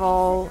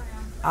travel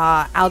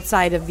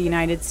outside of the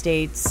United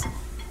States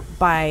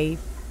by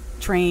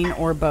train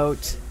or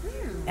boat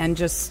and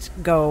just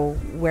go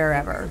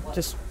wherever,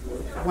 just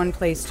one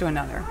place to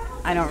another.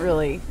 I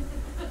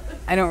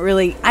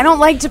don't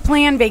like to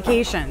plan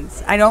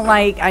vacations.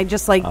 I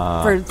just like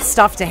for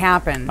stuff to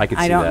happen. I could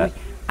see don't that.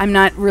 I'm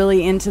not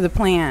really into the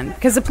plan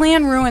because the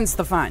plan ruins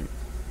the fun.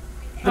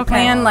 The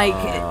plan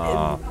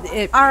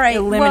it All right.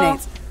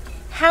 eliminates. Well,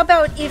 how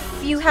about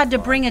if you had to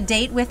bring a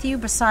date with you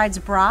besides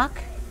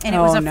Brock, and it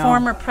was Oh, a no.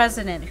 former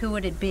president? Who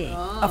would it be?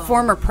 A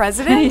former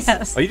president?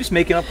 Yes. Are you just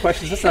making up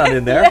questions? That's not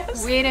in there.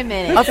 Wait a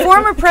minute. A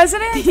former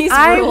president? These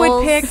I rules.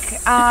 would pick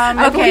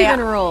I believe in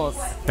rules.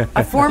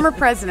 a former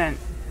president.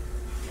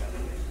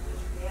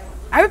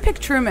 I would pick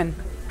Truman.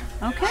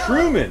 Okay.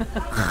 Truman.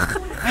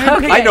 I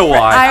I know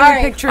why. I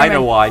would pick Truman. I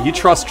know why. You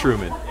trust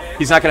Truman.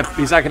 He's not gonna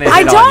hit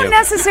I on you. don't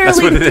necessarily.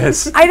 That's what it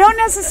is. I don't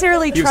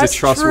necessarily He was a trust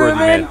trustworthy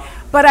Truman, man.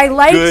 but I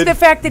liked Good the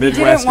fact that he didn't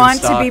Midwestern want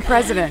stock. to be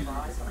president.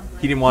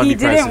 He didn't want to He be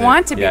president. didn't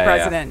want to be Yeah, yeah.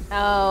 president.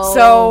 Oh.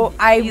 So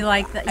I You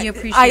like that? You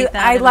appreciate I, that?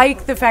 I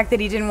like the fact that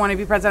he didn't want to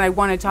be president. I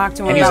want to talk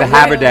to him. And he's a about what-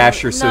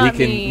 haberdasher, so he Not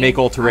can me. make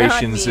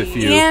alterations Not if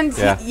me. you. And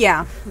yeah.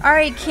 yeah, All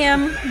right,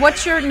 Kim.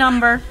 What's your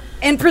number?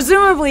 and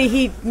presumably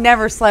he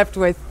never slept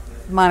with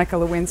Monica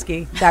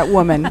Lewinsky, that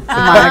woman, Monica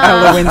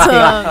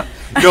Lewinsky.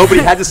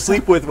 Nobody had to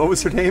sleep with. What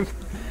was her name?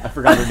 I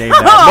forgot her name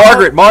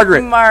now.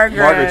 Margaret.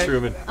 Margaret.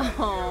 Truman.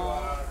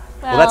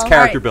 Well, that's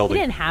character You building.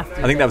 didn't have to.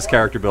 I think that was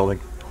character building.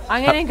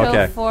 I'm gonna go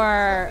Okay.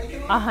 for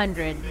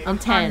 100.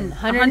 10.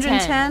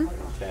 110.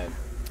 10.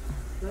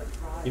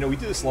 You know, we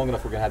do this long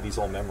enough. We're gonna have these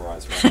all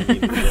memorized. Right?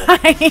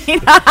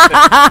 And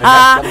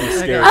that's gonna be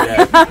scary.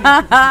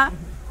 Yeah.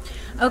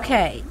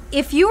 Okay.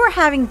 If you were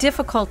having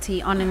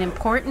difficulty on an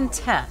important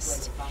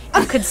test,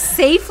 you could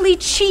safely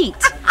cheat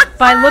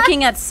by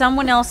looking at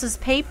someone else's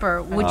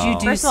paper, would you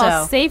do First so? of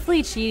all,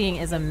 safely cheating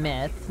is a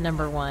myth,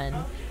 number one.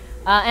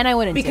 And I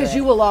wouldn't do Because it.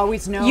 you will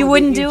always know. You that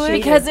wouldn't you do it?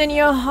 cheated. Because in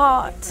your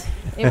heart,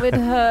 it would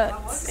hurt.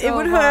 it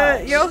would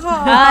hurt your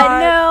heart.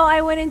 No,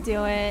 I wouldn't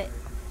do it.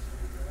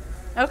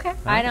 Okay.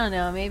 I don't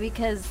know. Maybe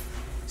because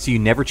So you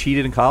never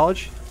cheated in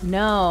college?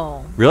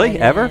 no. Really? I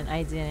didn't. Ever?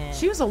 I didn't.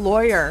 She was a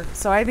lawyer,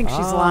 so I think she's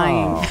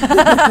lying.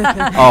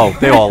 Oh,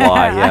 they all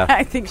lie. Yeah.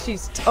 I think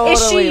she's totally.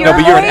 Is she lying. your No,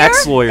 but you're an lawyer?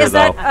 ex-lawyer, Is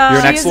that, though. You're an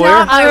she is ex-lawyer?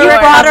 not- I'm you a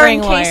brought her in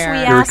recovering case we lawyer.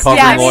 You're a asked. recovering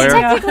Yeah, lawyer?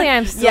 Technically,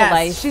 I'm still Yes,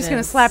 licensed. she's going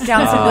to slap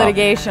down some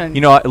litigation.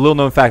 You know, a little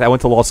known fact, I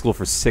went to law school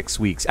for 6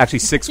 weeks. Actually,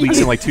 6 weeks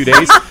in like 2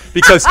 days.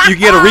 Because you can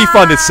get a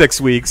refund in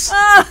 6 weeks.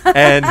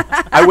 And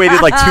I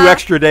waited like 2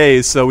 extra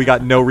days, so we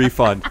got no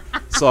refund.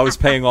 So I was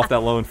paying off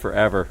that loan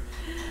forever.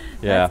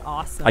 Yeah. That's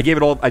awesome. I gave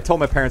it all. I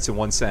told my parents in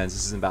one sentence.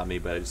 This isn't about me,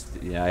 but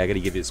I got to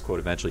give you this quote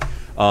eventually.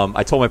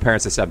 I told my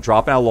parents, I said, I'm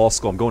dropping out of law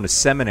school. I'm going to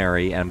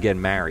seminary, and I'm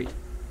getting married.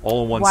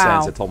 All in one Wow.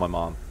 sentence. I told my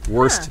mom.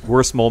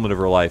 Worst moment of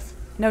her life.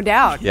 No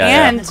doubt. Yeah,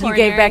 yeah. And you Coronary.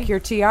 gave back your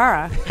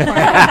tiara.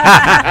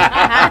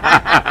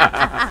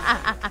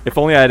 If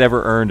only I had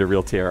ever earned a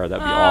real tiara,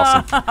 that'd be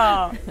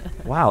awesome.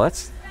 Wow,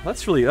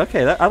 that's really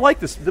okay. I like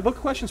this. The book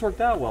questions worked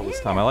out well this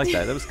time. I like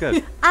that. That was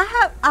good.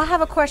 I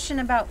have a question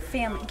about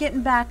family.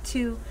 Getting back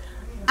to,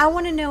 I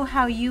want to know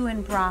how you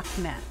and Brock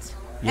met.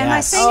 Am I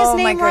Yes. saying his Oh,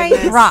 my name right?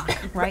 goodness. Brock,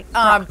 right?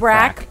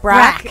 Brack.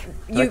 Brack.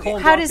 You, call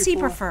him How Brock does he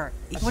before? prefer?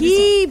 What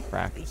is it?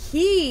 Brack.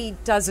 he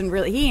doesn't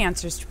really. He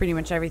answers to pretty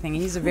much everything.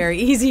 He's a very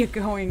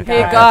easygoing guy.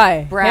 Hey,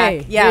 guy. Brack.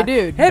 Hey, Yeah. hey,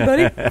 dude. Hey,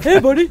 buddy. Hey,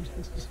 buddy.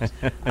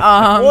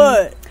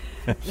 What?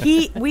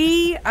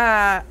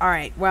 All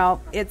right.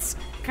 Well, it's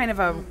kind of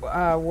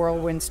a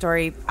whirlwind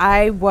story.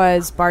 I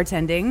was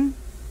bartending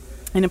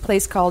in a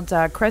place called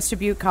Crested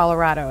Butte,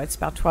 Colorado. It's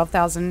about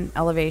 12,000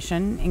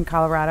 elevation in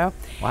Colorado.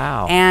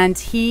 Wow. And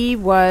he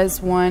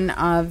was one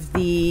of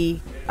the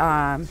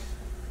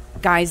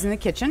guys in the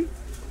kitchen.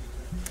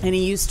 And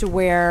he used to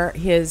wear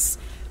his...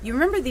 You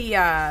remember the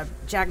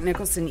Jack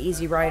Nicholson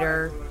Easy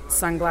Rider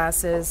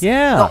sunglasses?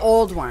 Yeah. The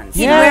old ones.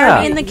 He'd Yeah. wear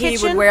them in the He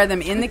kitchen? would wear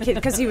them in the kitchen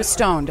because he was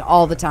stoned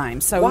all the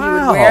time. So he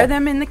Wow. would wear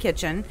them in the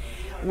kitchen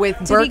with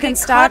he get cut a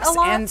Birkenstocks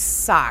lot? and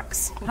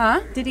socks. Huh?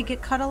 Did he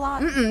get cut a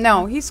lot?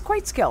 No, he's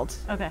quite skilled.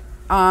 Okay.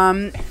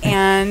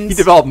 And He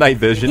developed night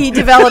vision. he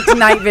developed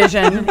night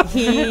vision.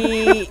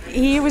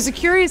 He was a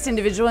curious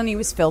individual, and he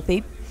was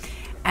filthy.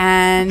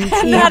 And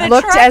he that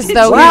looked as attracted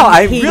though you? Wow,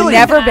 I he really-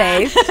 never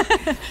bathed.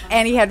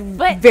 And he had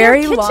But very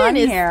their kitchen long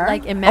is, hair.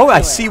 Like, immaculate. Oh,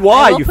 I see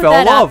why. I will You put fell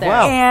in that out love. there.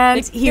 Wow.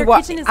 And Their he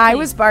kitchen is I clean.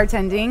 was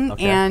bartending,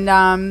 Okay. and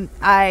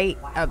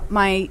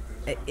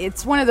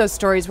it's one of those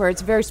stories where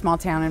it's a very small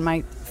town, and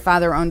my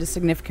father owned a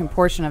significant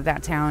portion of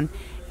that town,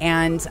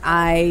 and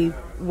I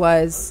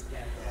was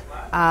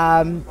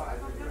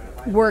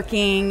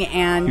working,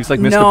 and He was like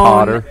Mr. known-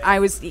 Potter. I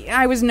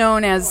was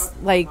known as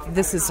like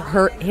this is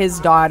his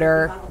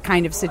daughter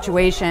kind of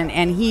situation,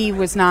 and he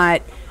was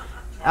not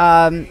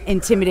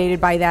intimidated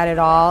by that at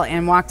all,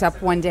 and walked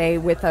up one day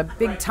with a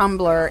big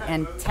tumbler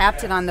and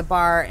tapped it on the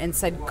bar and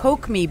said,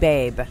 "Coke me,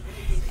 babe."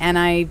 And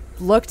I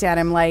looked at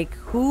him like,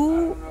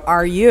 "Who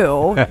are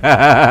you, you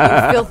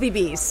filthy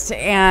beast?"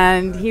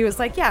 And he was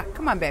like, "Yeah,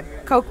 come on, babe,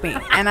 Coke me."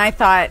 And I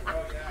thought,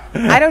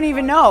 I don't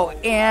even know,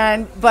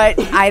 but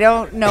I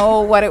don't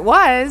know what it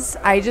was.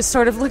 I just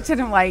sort of looked at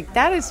him like,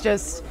 that is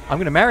just I'm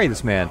going to marry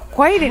this man.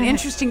 quite an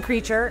interesting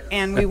creature.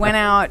 And we went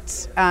out.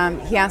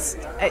 He asked,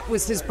 it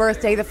was his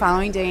birthday the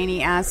following day, and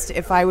he asked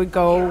if I would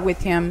go with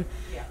him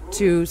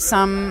to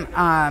some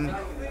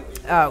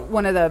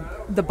one of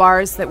the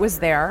bars that was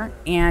there.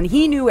 And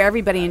he knew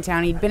everybody in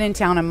town. He'd been in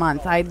town a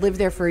month. I'd lived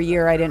there for a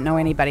year. I didn't know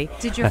anybody.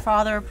 Did your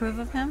father approve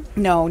of him?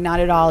 No, not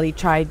at all. He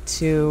tried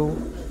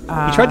to.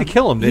 He tried to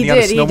kill him, didn't he, He on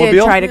a did. He snowmobile?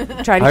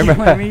 did try to I kill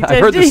remember- him. He I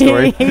did. heard the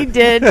story. He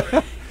did.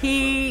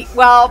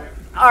 Well,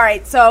 all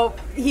right. So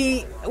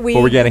we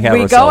Well, we're getting ahead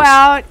of we go ourselves.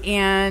 out,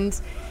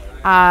 and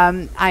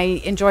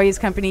I enjoy his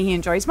company. He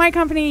enjoys my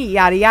company.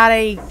 Yada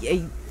yada.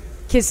 He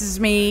kisses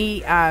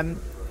me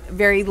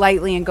very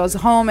lightly and goes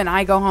home, and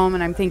I go home,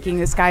 and I'm thinking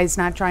this guy's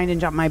not trying to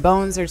jump my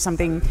bones. There's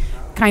something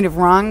kind of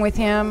wrong with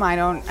him. And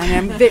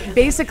I'm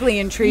basically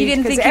intrigued. You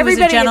didn't 'cause think he was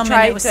a everybody had gentleman,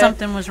 tried it was to-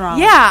 something was wrong.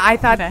 Yeah, I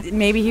thought Okay.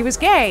 maybe he was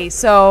gay.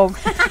 So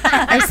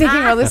I was thinking,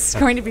 well, this is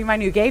going to be my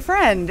new gay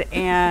friend.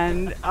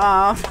 And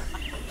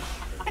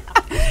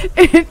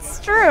it's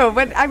true,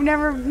 but I've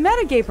never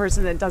met a gay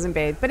person that doesn't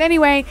bathe. But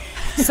anyway,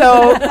 so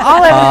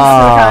all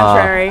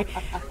evidence to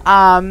the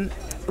contrary.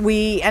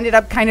 We ended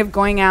up kind of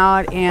going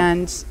out,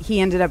 and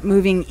he ended up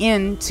moving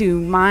into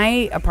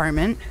my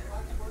apartment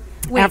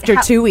Wait, after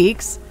how- 2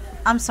 weeks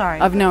I'm sorry.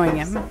 of knowing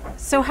him.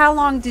 So how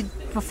long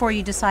before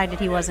you decided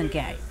he wasn't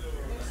gay?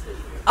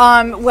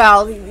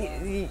 Well,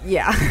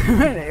 yeah,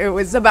 it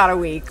was about a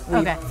week. We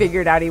Okay.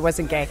 figured out he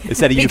wasn't gay Is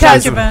that a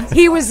because euphemism?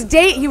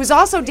 he was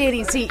also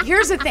dating. See,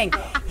 here's the thing: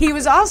 he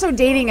was also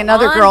dating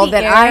another On girl the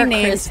that air, I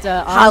named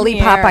Krista, on Holly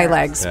the air. Popeye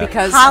Legs Yeah.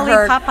 because Holly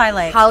Popeye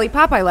Legs. Holly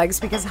Popeye Legs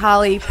because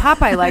Holly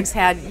Popeye Legs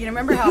had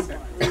remember how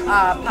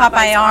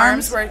Popeye's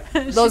arms? were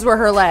those were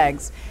her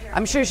legs.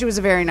 I'm sure she was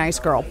a very nice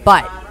girl,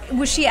 but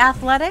Was she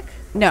athletic?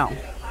 No,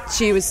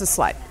 she was a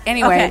slut.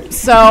 Anyway, Okay.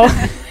 so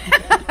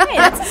Hey,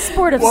 that's a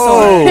sport of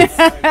Whoa.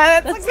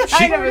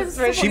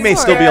 sorts. She may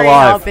still be very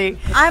alive. healthy.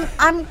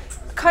 I'm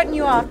cutting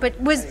you off, but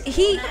wasn't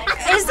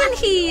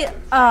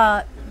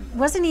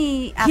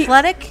he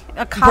athletic?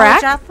 A college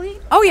Brack?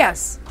 athlete? Oh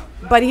yes,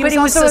 but he But was he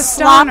was also a a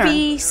stoner.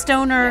 sloppy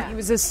stoner. He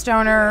was a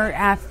stoner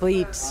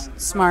athlete,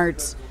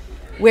 smart,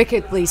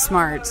 wickedly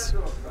smart.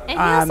 And he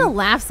also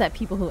laughs at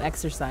people who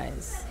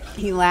exercise.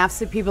 He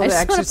laughs at people I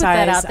that just wanna put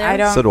exercise. that out there. I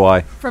don't. So do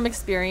I. From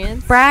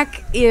experience.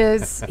 Brack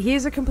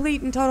he's a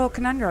complete and total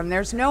conundrum.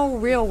 There's no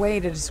real way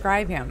to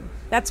describe him.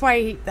 That's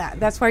why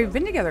that's why we've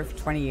been together for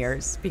 20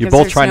 years. Because You're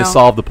both there's trying to no-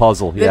 solve the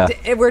puzzle. Yeah.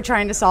 We're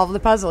trying to solve the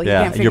puzzle. Yeah,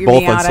 He can't and you're figure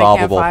me both out.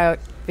 unsolvable. I can't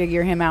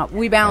figure him out.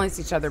 We balance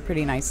each other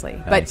pretty nicely.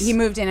 But Nice. he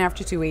moved in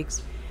after 2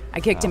 weeks.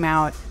 I kicked him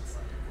out.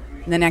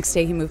 The next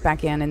day he moved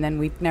back in, and then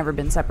we've never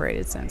been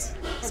separated since.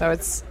 So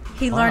it's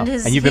He learned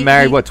his. And you've been he-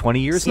 married, he what, 20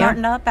 years now?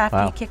 Smartened up after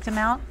Wow. you kicked him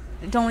out.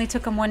 It only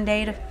took him one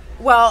day to.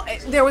 well,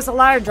 there was a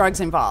lot of drugs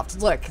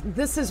involved. Look,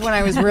 this is when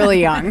I was really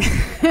young.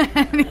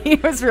 He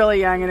was really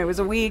young, and it was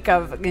a week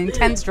of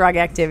intense drug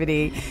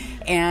activity.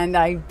 And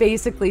I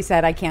basically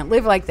said, I can't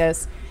live like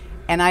this.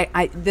 And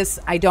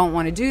I don't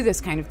want to do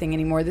this kind of thing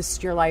anymore. This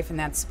is your life, and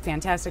that's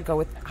fantastic. Go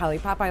with Holly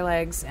Popeye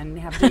legs and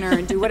have dinner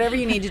and do whatever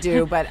you need to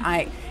do. But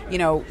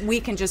we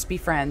can just be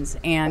friends.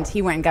 And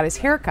he went and got his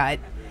hair cut,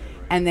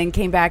 and then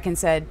came back and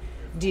said,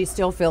 do you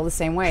still feel the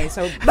same way?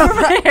 So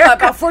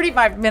about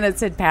 45 minutes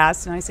had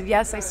passed, and I said,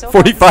 yes, I still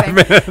feel the 45 same.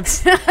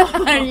 minutes.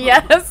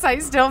 Yes, I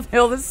still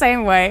feel the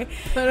same way.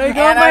 But I got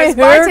And my I was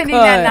hair bartending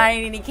that cut.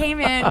 night, and he came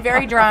in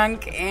very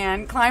drunk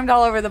and climbed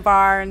all over the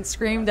bar and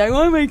screamed, I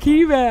want my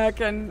key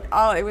back. And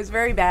it was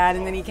very bad.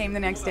 And then he came the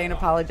next day and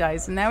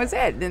apologized, and that was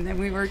it. And then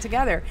we were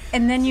together.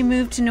 And then you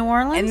moved to New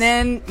Orleans. And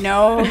then,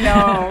 no.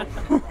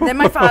 Then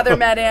my father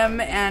met him,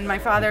 and my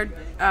father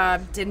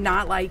did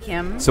not like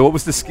him. So what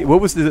was the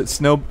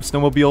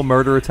snowmobile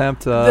murder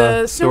attempt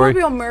The story?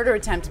 snowmobile murder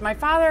attempt. My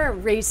father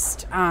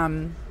raced,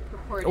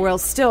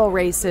 still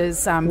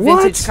races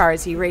vintage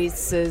cars. He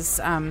races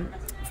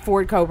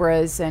Ford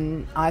Cobras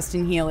and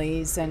Austin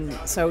Healey's, and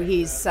so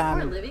he's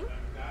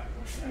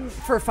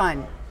for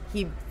fun.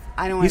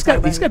 I don't want He's to.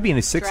 got to be in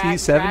his 60s,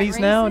 70s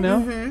now.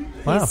 No,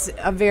 wow. He's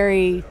a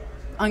very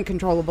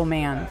uncontrollable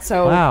man.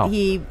 So Wow.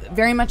 he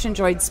very much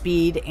enjoyed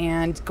speed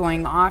and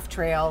going off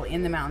trail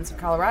in the mountains of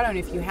Colorado. And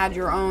if you had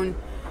your own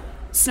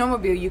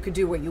snowmobile, you could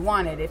do what you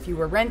wanted. If you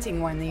were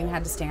renting one, then you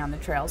had to stay on the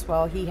trails.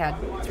 Well, he had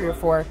 3 or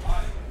 4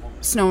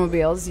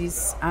 snowmobiles.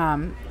 He's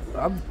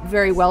a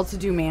very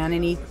well-to-do man,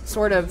 and he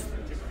sort of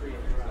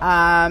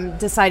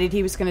decided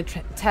he was going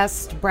to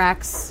test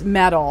Brack's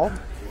mettle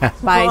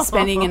by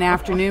spending an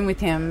afternoon with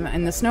him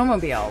in the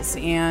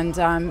snowmobiles, and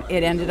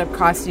it ended up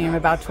costing him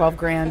about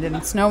 $12,000 in a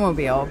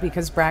snowmobile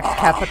because Brack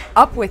kept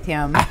up with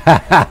him. Both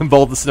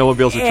the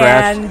snowmobiles are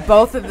trashed. And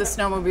both of the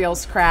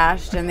snowmobiles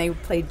crashed, and they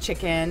played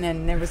chicken,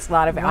 and there was a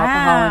lot of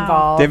alcohol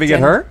involved. Did they get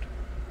and- hurt?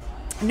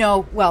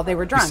 No, well, they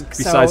were drunk.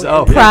 besides- so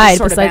oh. Pride.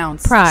 sort of Besides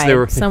bounced. pride. So they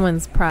were-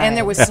 Someone's pride. And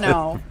there was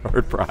snow.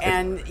 Hurt pride.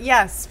 And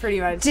yes, pretty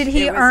much. Did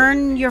he It was-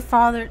 earn your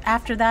father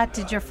after that?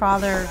 Did your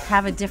father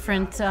have a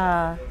different?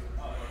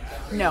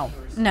 No.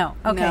 No.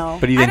 Okay. No.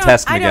 But he didn't I don't-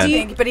 test him I don't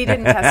again. think, but he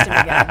didn't test him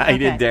again. He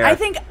didn't dare. I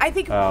think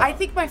Oh. I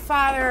think my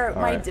father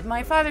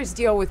my father's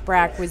deal with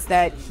Brack was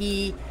that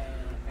he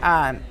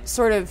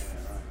sort of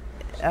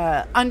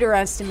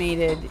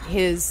underestimated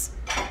his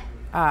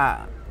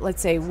let's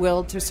say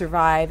will to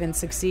survive and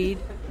succeed.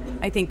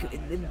 I think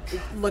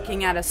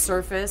looking at a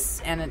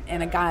surface and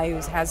a guy who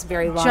has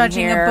very long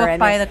Judging a hair book and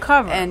by the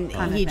cover and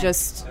kind of he thing.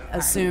 just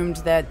assumed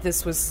that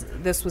this was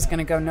going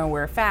to go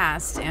nowhere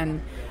fast.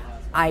 And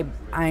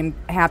I'm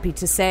happy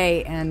to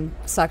say, and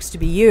sucks to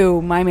be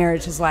you, my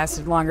marriage has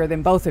lasted longer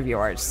than both of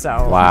yours.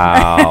 So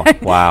Wow.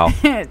 Wow.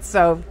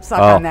 so suck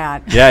Oh. on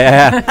that.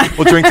 Yeah.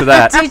 We'll drink to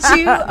that. Did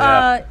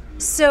you?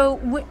 So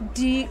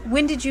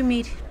when did you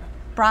meet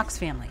Brock's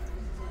family?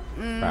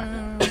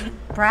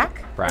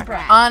 Brack?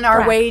 Brack. On our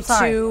Brack, way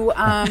sorry. to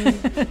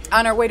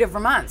on our way to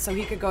Vermont, so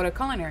he could go to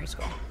culinary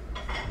school.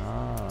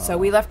 So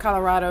we left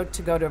Colorado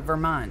to go to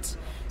Vermont,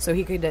 so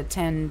he could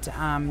attend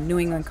New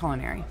England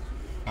Culinary.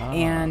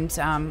 And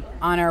on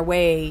our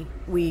way,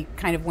 we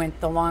kind of went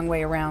the long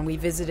way around. We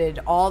visited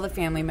all the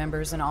family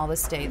members in all the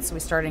states. So we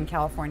started in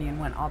California and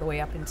went all the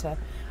way up into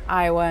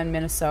Iowa and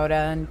Minnesota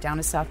and down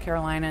to South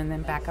Carolina, and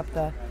then back up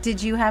the...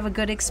 Did you have a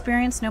good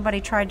experience?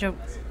 Nobody tried to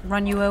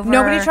run you over?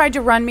 Nobody tried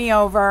to run me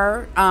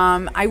over.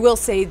 I will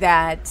say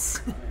that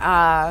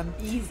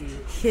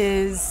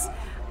his,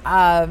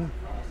 I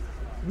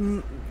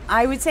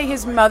would say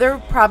his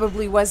mother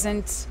probably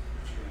wasn't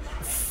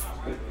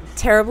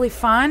terribly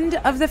fond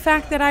of the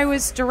fact that I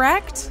was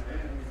direct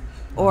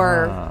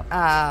or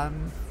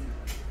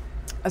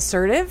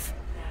assertive.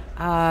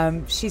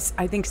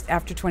 I think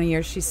after 20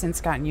 years, she's since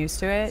gotten used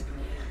to it.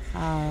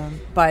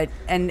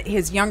 And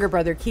his younger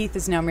brother Keith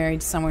is now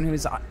married to someone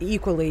who's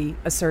equally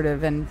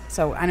assertive, and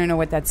so I don't know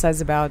what that says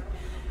about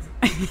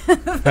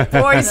the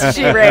boys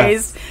she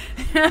raised.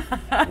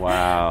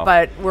 Wow.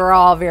 But we're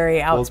all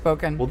very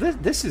outspoken. Well,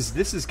 this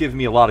is giving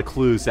me a lot of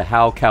clues to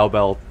how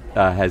cowbell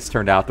has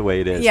turned out the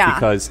way it is. Yeah.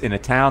 Because in a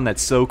town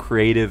that's so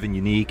creative and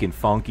unique and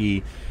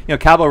funky,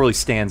 cowbell really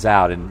stands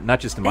out, and not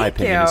just in my Thank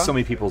opinion, you. in so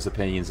many people's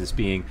opinions, as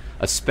being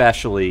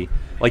especially,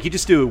 like, you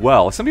just do it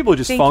well. Some people are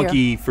just Thank funky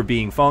you. for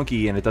being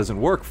funky, and it doesn't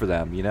work for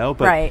them, But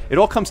Right. it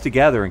all comes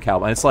together in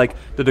cowbell. And it's like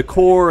the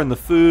decor and the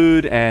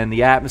food and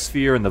the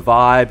atmosphere and the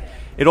vibe.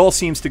 It all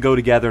seems to go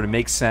together and it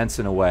makes sense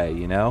in a way,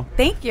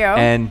 Thank you.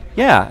 And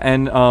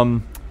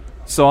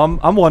so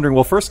I'm wondering.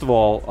 Well, first of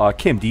all,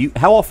 Kim,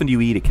 how often do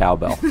you eat at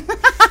Cowbell?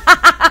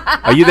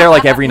 Are you there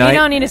like every We night?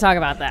 don't need to talk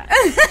about that.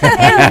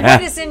 And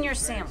what is in your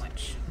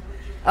sandwich?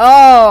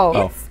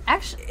 Oh.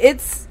 Actually,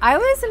 it's I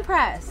was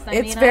impressed.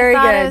 It's very I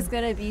thought good. it was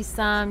going to be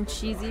some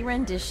cheesy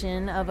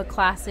rendition of a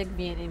classic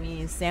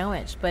Vietnamese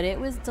sandwich, but it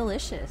was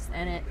delicious,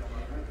 and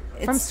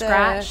from It's,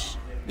 scratch.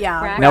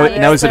 yeah.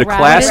 Now is it a What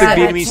classic is it?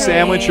 Vietnamese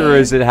sandwich, or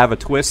does it have a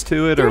twist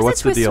to it, or There's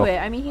what's a twist the deal? to it.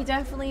 I mean, he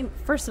definitely.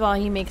 First of all,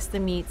 he makes the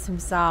meats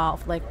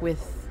himself, like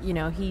with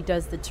he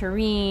does the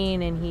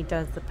terrine and he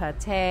does the pate.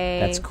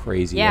 That's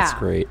crazy. Yeah. That's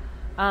great.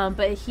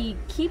 But he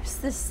keeps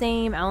the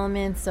same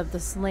elements of the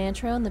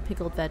cilantro and the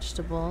pickled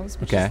vegetables,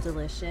 which Okay. is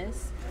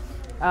delicious.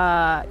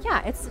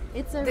 Yeah, it's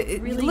a really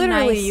literally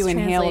nice you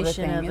inhale the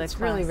translation thing. of the It's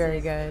really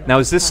very classic. good. Now,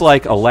 is this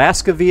like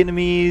Alaska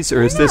Vietnamese,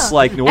 or is this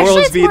like New Actually,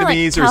 Orleans it's more like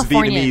Vietnamese, or is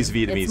Californian. Vietnamese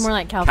Vietnamese? It's more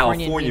like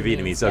Californian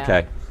Vietnamese, yeah.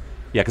 Okay.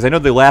 Yeah, because I know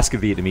the Alaska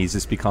Vietnamese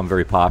has become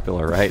very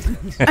popular, right?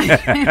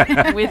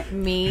 With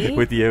me.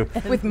 With you.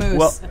 With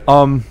moose.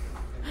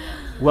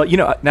 Well,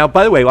 now,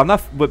 by the way, I'm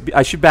not. But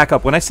I should back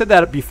up. When I said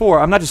that before,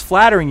 I'm not just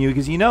flattering you,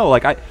 because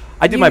like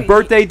I did my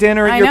birthday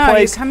dinner at I your know,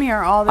 place. you come here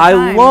all the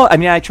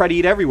time. I try to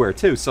eat everywhere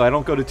too, so I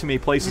don't go to too many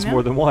places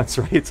more than once.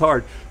 Right? It's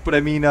hard. But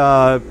I mean,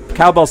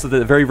 cowbell's at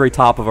the very, very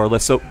top of our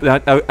list. So I'm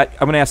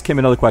going to ask Kim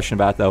another question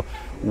about it, though.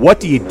 What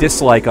do you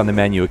dislike on the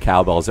menu at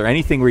Cowbell? Is there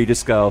anything where you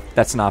just go,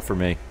 that's not for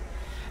me?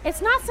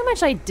 It's not so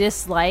much I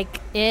dislike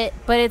it,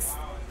 but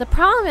the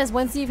problem is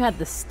once you've had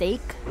the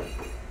steak,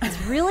 it's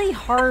really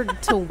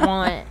hard to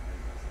want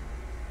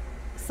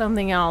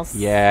something else.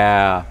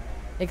 Yeah.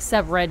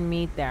 Except red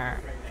meat there.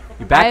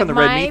 You're back on the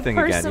red meat thing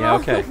again. Yeah,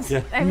 okay.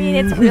 Yeah. I mean,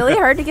 it's really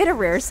hard to get a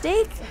rare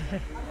steak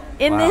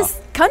in Wow. this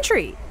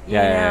country, you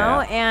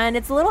know, and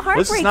it's a little Well,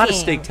 heartbreaking. this is not a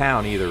steak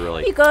town either,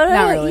 really. You go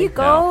Not to really. you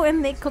go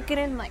and they cook it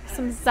in like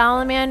some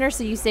salamander,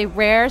 so you say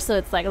rare, so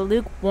it's like a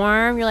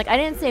lukewarm. You're like, I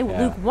didn't say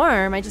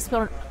lukewarm, I just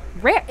put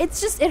rare.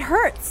 It's just it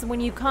hurts when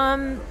you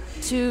come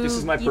to. This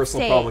is my eat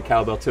personal steak. problem with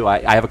Cowbell, too.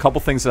 I have a couple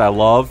things that I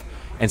love,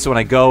 and so when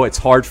I go, it's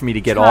hard for me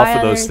to get Try off of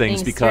other those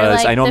things things. because You're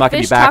like, I know I'm the not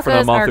going to be fish back for a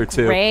tacos month are or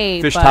two.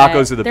 great, Fish but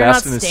tacos are the they're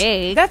best not in this.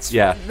 steak. That's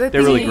Yeah, the they're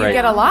thing, really you great.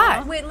 get a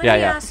lot. Wait, let Yeah, me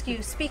yeah. ask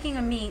you. Speaking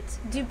of meat,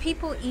 do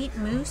people eat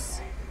moose?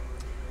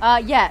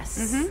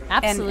 Yes,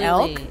 absolutely.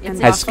 elk It's and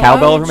a Has buffalo.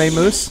 Cowbell ever made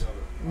moose?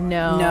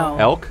 No. No.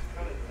 Elk?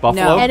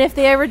 Buffalo? And if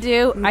they ever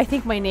do, I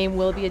think my name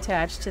will be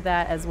attached to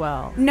that as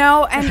well.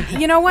 No, and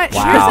you know what?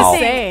 Wow. Here's the Just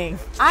thing.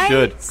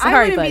 Should. I Sorry,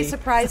 wouldn't buddy. be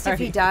surprised if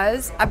he Sorry.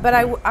 does, but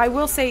I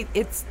will say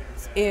it's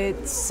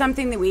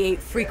something that we ate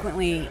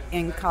frequently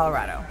in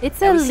Colorado. It's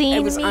It a was, lean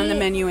It was on the meat.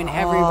 menu in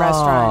every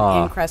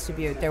restaurant in Crested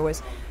Butte. There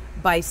was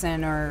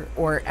bison or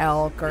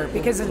elk, or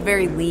because it's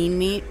very lean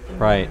meat.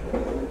 Right.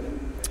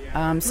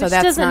 So Which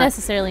that's doesn't not,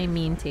 necessarily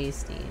mean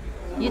tasty.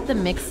 You have to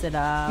mix it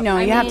up. No,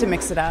 I you have to mean,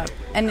 mix it up.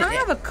 And I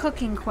have a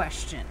cooking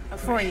question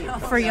for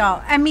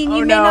y'all. I mean, Oh,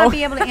 you may no. not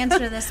be able to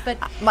answer this, but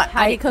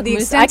How do you cook the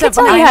moose? extent I can of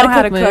tell you I how know to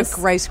how cook to moose.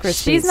 cook Rice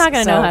Krispies. She's not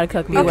going to know so how to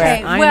cook moose. beware.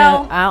 okay. I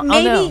Well, know. I'll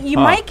maybe know. you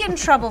might get in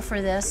trouble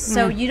for this,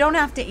 so you don't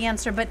have to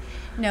answer. But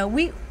no,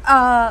 we'd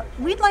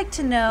like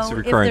to know It's a if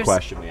recurring there's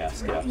question we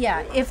ask. Yeah.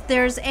 Yeah, if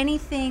there's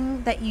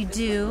anything that you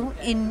do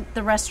in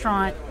the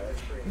restaurant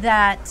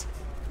that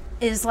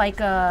is like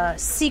a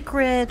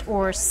secret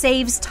or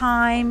saves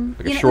time.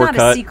 Like a Not a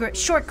shortcut? secret.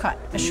 Shortcut.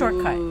 A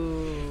shortcut.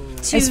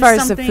 To As far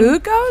as the something-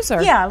 food goes,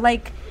 or Yeah,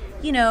 like,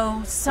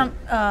 some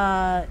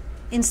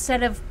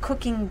instead of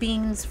cooking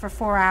beans for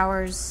 4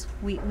 hours,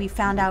 we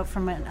found out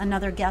from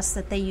another guest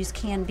that they use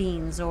canned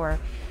beans, or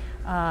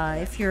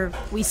if you're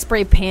We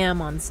spray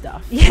Pam on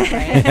stuff. I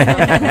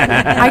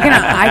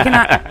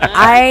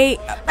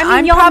I mean,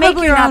 I'm y'all make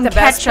probably your not own the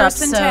best ketchup,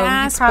 person so to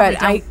ask, you probably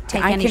but don't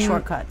take I any can,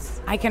 shortcuts.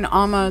 I can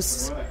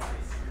almost,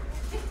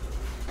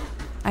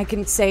 I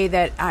can say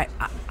that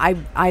I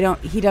don't.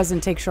 He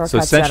doesn't take shortcuts. So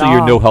essentially, at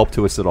you're all. no help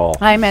to us at all.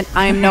 I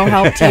am no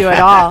help to you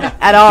at all.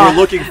 At all. We're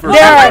looking for Well,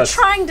 I'm not us.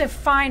 trying to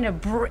find I'm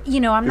Because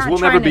not we'll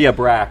trying never be to a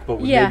brack, but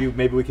Yeah.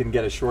 maybe we can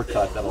get a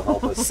shortcut that'll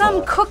help us.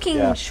 some cooking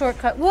yeah.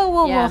 shortcut.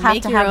 We'll Yeah, have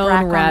make to your have own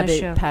Brack on the rabbit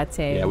show.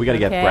 pate. Yeah, we got to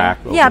get okay? brack.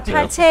 over Yeah, too.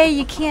 pate.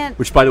 You can't.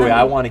 Which, by the way,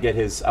 I mean- want to get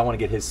his. I want to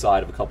get his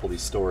side of a couple of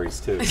these stories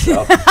too. So we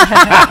got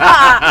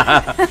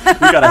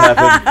to have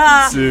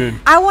him soon.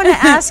 I want to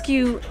ask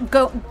you,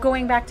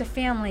 going back to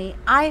family,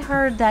 I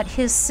heard that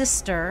his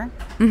sister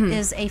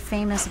is a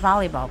famous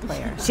volleyball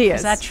player. She is.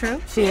 Is that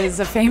true? She is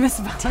a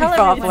famous volleyball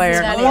everyone player.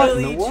 that What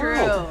in the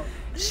world?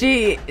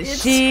 She.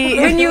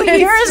 When you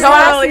hear his Totally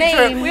last true.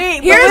 name,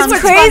 Wait, Here's becomes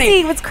what's funny.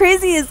 crazy. What's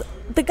crazy is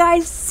the guy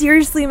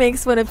seriously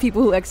makes fun of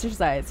people who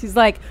exercise. He's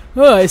like,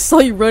 "Oh, I saw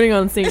you running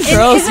on St.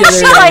 Charles the Isn't other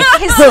she day."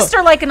 like his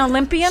sister, like an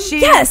Olympian?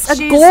 Yes, a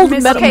she's gold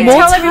Misty medal, May. Okay,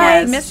 tell everyone,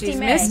 Yes, Misty she's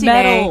May. Misty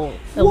medal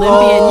May.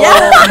 Olympian.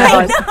 Yeah,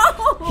 I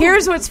know.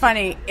 Here's what's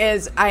funny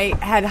is I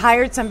had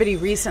hired somebody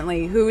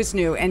recently who was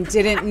new and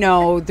didn't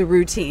know the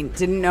routine,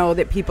 didn't know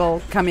that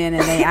people come in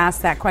and they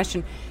ask that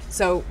question.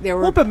 So there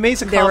were. Well, but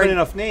May's a there common were-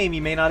 enough name.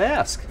 You may not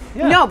ask.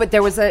 Yeah. No, but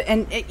there was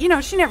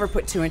she never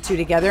put two and two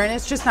together, and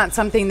it's just not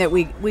something that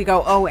we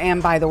go, oh,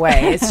 and by the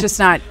way, it's just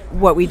not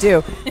what we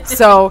do.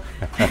 So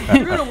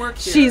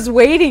she's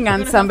waiting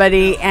on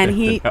somebody,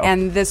 and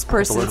and this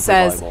person learn the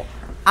says, Bible.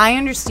 I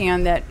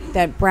understand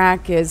that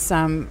Brack is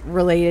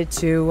related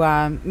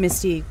to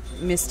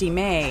Misty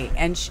May,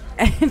 and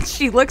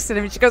she looks at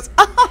him and she goes,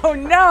 "Oh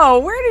no,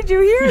 where did you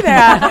hear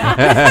that?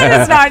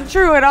 That is not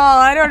true at all.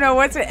 I don't know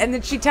what's it." And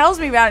then she tells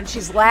me about it, and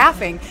she's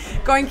laughing,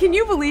 going, "Can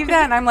you believe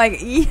that?" And I'm like,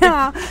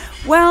 "Yeah.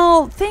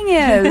 Well, thing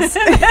is,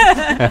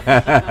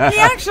 he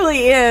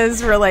actually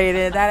is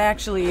related. That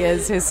actually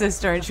is his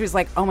sister." And she was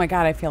like, "Oh my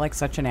God, I feel like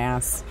such an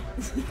ass."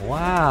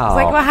 Wow. It's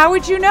like, well, how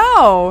would you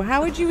know?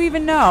 How would you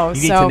even know?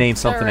 You need to name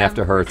something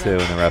after her too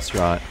in the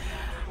restaurant.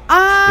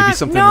 Maybe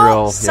something no,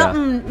 real,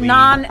 Something lean.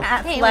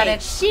 non-athletic. Hey,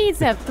 wait, she needs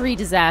to have 3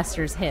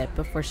 disasters hit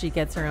before she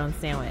gets her own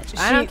sandwich.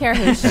 I don't care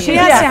who she is. She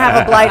has to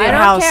have a blighted I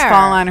don't house care.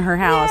 fall on her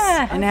house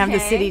and have the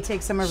okay. city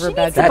take some of her She needs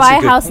beds. to That's buy a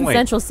a good house in point.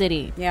 Central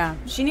City. Yeah,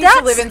 she needs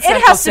to live in It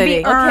Central has to be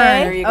City. earned.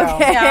 There you go.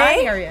 Okay. Yeah, I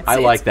hear you. I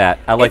like that.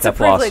 I like It's that a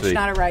privilege, philosophy.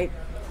 not a right.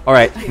 All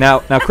right, now,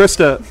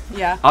 Krista.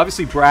 Yeah.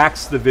 Obviously,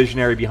 Brack's the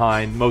visionary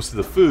behind most of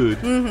the food,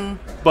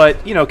 but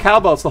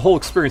cowbell, it's the whole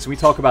experience. We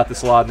talk about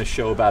this a lot in the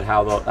show about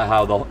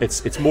how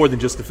it's more than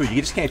just the food.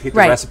 You just can't take the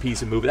Right.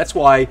 recipes and move it. That's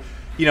why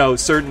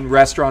certain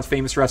restaurants,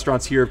 famous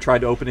restaurants here, have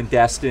tried to open in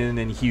Destin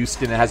and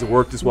Houston. It hasn't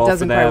worked as well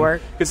Doesn't for quite them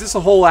work. because it's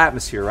a whole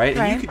atmosphere, right?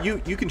 Right.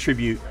 And you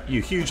contribute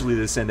hugely to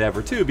this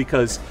endeavor too,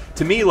 because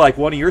to me, like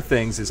one of your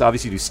things is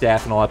obviously you do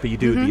staff and all that, but you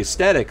do the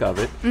aesthetic of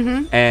it,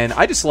 and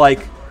I just like.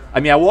 I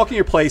mean, I walk in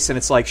your place and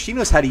it's like she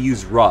knows how to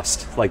use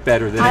Rust like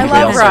better than I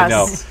anybody love else I know.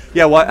 Rust.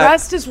 Yeah, well,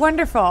 Rust is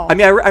wonderful. I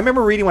mean, I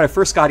remember reading when I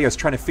first got here. I was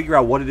trying to figure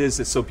out what it is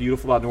that's so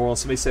beautiful about New Orleans.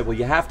 Somebody said, "Well,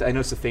 you have to." I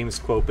know it's a famous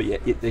quote, but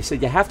they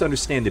said you have to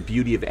understand the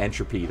beauty of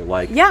entropy to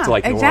like Yeah, New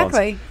Orleans.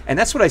 exactly. And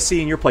that's what I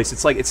see in your place.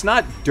 It's like it's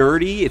not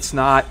dirty. It's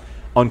not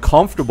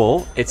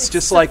uncomfortable. It's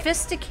just like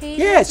sophisticated.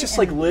 yeah, it's just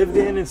like lived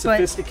in and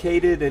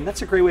sophisticated, and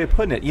that's a great way of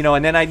putting it.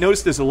 And then I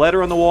noticed there's a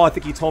letter on the wall. I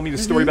think you told me the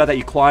story about that.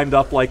 You climbed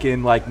up like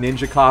in like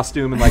ninja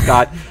costume and like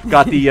got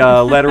the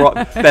letter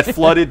that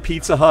flooded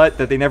Pizza Hut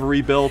that they never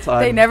rebuilt.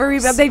 They never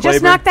rebuilt. They just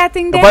Claiborne. knocked that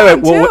thing Oh, by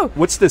the down, way, too.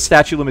 what's the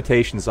statute of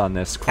limitations on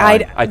this crime? I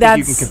think you can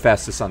that's-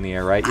 confess this on the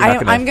air, right? You're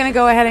not I'm going to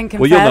go ahead and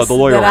confess. Well, you'll know, the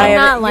lawyer that will. I I'm have-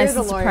 not you're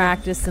the licensed to lawyer.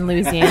 practice in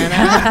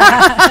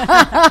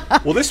Louisiana.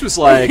 Well, this was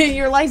like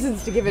You're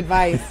licensed to give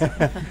advice.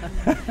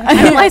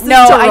 I'm licensed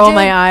No, to I roll did-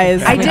 my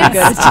eyes. I I'm did. gonna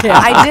go to jail.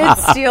 I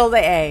did steal the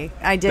A.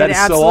 I did that is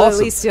so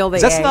absolutely awesome. steal the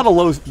A. That's not a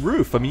low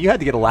roof. I mean, you had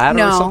to get a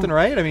ladder or something,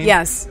 right? I mean,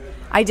 yes,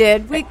 I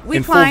did. We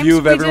In full climbed. view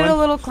of we everyone? did a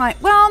little climb.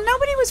 Well,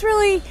 nobody was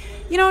really,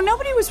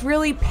 nobody was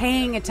really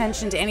paying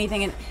attention to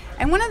anything.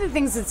 And one of the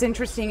things that's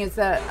interesting is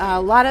that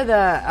a lot of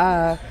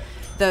the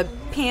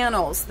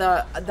panels,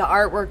 the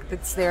artwork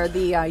that's there,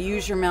 the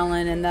Use Your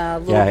Melon and the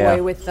little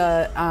boy with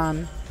the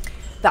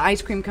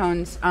ice cream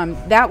cones,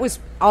 that was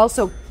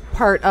also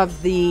part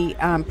of the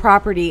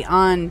property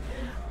on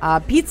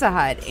Pizza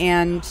Hut,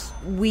 and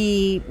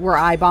we were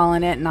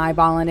eyeballing it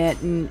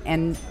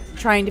and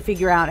trying to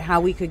figure out how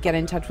we could get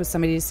in touch with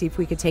somebody to see if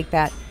we could take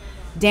that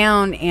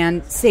down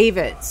and save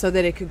it so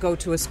that it could go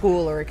to a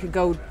school or it could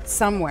go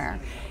somewhere.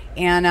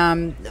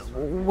 And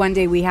one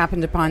day we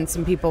happened upon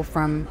some people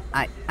from,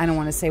 I don't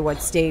want to say what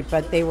state,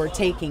 but they were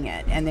taking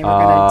it, and they were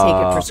going to take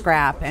it for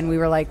scrap. And we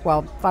were like,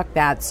 well, fuck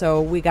that.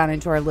 So we got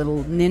into our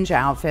little ninja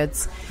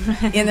outfits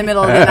in the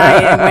middle of the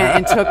night and went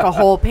and took a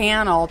whole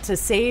panel to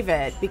save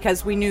it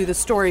because we knew the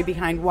story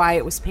behind why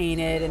it was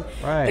painted. And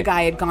the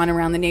guy had gone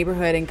around the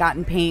neighborhood and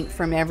gotten paint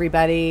from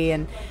everybody.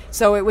 And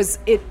so it was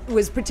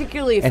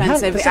particularly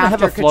offensive doesn't it have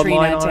after a flood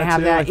line Katrina on to it have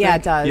too, that. I Yeah, it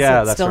think? does.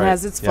 Yeah, it that's still right.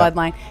 has its Yeah. flood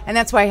line. And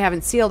that's why I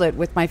haven't sealed it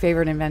with my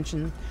favorite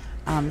invention,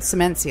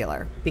 cement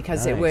sealer,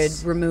 because it would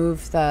Nice.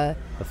 remove the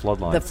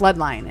flood line. The flood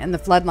line, and the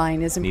flood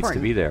line is important.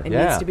 Needs to be there. It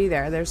Yeah. needs to be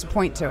there. There's a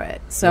point to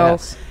it. So,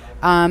 Yes.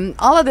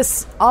 all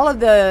of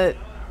the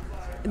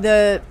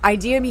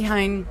idea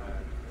behind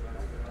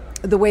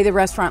the way the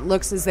restaurant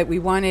looks is that we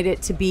wanted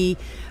it to be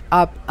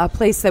a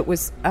place that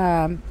was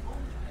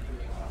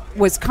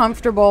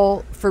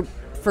comfortable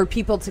for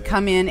people to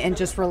come in and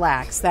just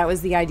relax. That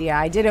was the idea.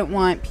 I didn't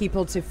want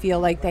people to feel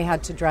like they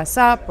had to dress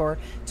up or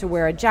to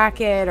wear a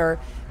jacket, or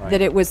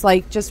that it was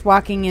like just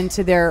walking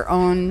into their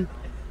own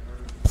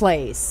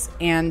place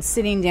and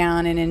sitting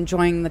down and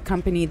enjoying the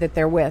company that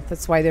they're with.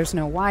 That's why there's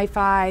no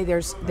Wi-Fi.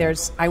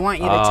 I want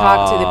you to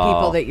talk to the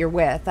people that you're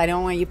with. I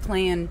don't want you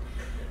playing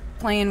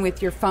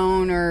with your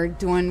phone or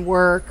doing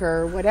work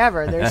or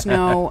whatever. There's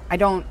no, I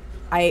don't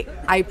I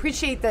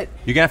appreciate that.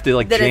 You're gonna have to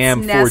that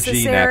jam it's 4G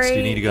necessary. next.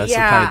 You need to go some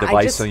Yeah, kind of I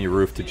device just- on your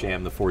roof to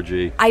jam the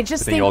 4G. I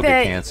just but then think you all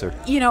that get cancer.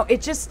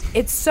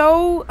 it's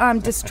so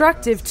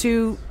destructive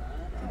to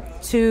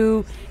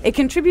it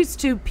contributes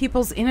to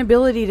people's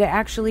inability to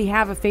actually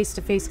have a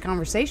face-to-face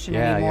conversation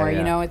anymore.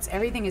 Yeah. It's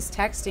everything is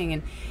texting,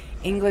 and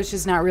English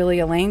is not really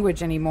a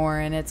language anymore,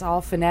 and it's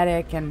all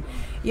phonetic, and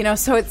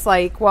so it's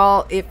like,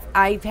 well, if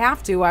I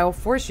have to, I will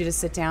force you to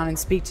sit down and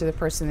speak to the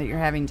person that you're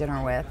having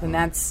dinner with, and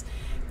that's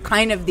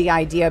kind of the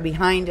idea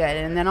behind it.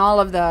 And then all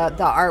of the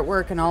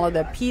artwork and all of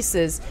the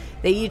pieces,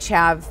 they each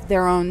have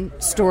their own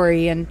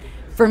story. And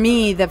for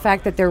me, the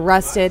fact that they're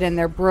rusted and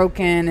they're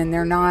broken and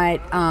they're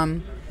not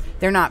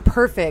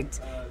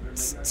perfect,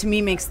 to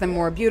me makes them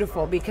more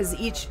beautiful, because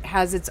each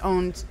has its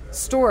own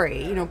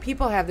story.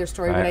 People have their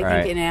story, but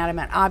I think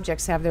inanimate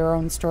objects have their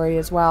own story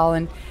as well.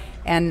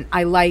 And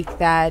I like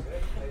that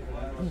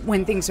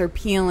when things are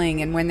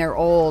peeling and when they're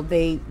old,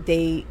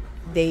 they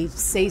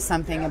say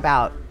something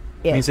about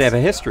it. Means they have a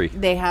history.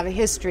 They have a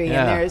history,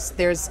 Yeah. and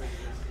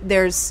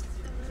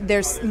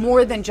there's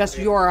more than just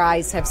your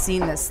eyes have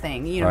seen this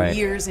thing. Right.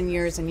 Years and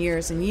years and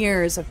years and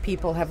years of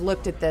people have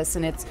looked at this,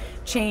 and it's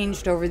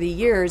changed over the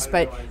years.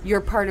 But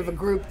you're part of a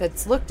group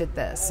that's looked at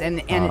this,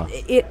 and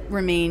it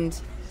remained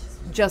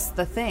just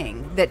the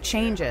thing that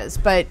changes.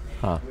 But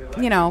I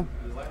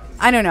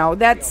don't know.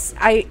 That's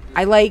I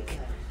like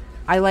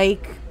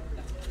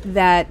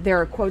that there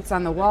are quotes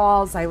on the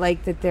walls. I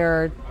like that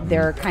there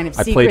are kind of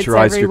I secrets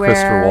plagiarized everywhere. your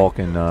Christopher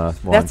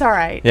Walken one. That's all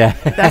right. Yeah.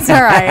 That's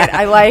all right.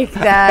 I like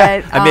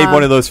that. I made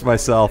one of those for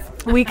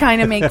myself. We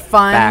kind of make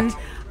fun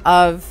Fact.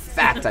 of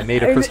Fact. I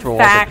made a Christopher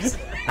fact.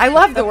 Walken. I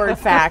love the word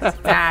fact.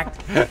 Fact.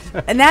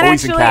 And that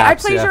Always in actually,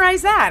 caps, I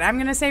plagiarized that. I'm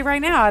going to say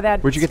right now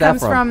that Where'd you get that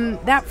from?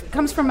 That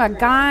comes from a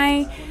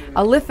guy,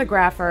 a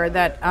lithographer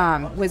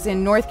that was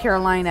in North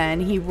Carolina,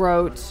 and he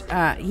wrote.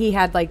 He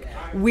had like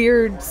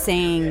weird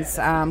sayings.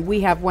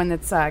 We have one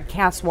that's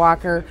Cass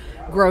Walker,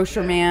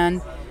 grocer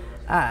man.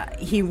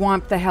 He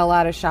womped the hell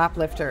out of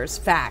shoplifters.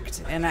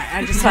 Fact. And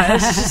I just thought it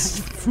was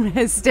just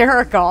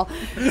hysterical.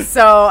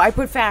 So I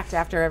put fact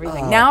after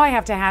everything. Now I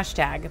have to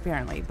hashtag,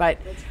 apparently. But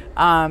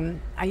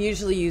I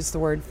usually use the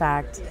word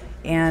fact.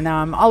 And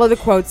all of the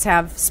quotes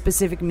have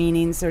specific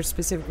meanings. There's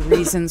specific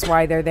reasons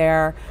why they're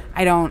there.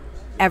 I don't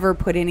ever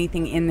put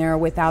anything in there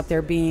without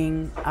there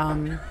being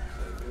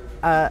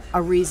a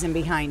reason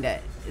behind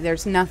it.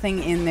 There's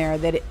nothing in there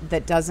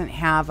that doesn't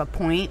have a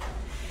point.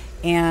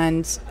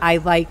 And I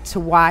like to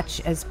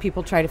watch as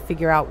people try to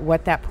figure out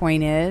what that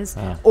point is,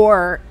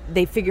 or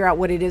they figure out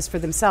what it is for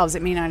themselves.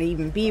 It may not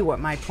even be what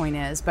my point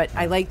is, but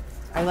I like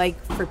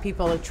for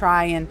people to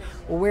try and,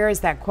 well, where is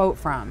that quote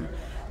from?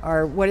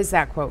 Or what does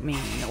that quote mean?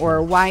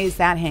 Or why is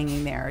that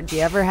hanging there? Do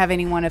you ever have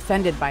anyone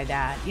offended by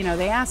that?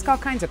 They ask all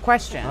kinds of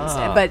questions.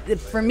 But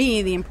for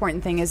me, the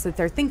important thing is that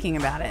they're thinking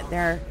about it.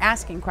 They're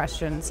asking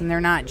questions, and they're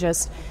not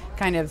just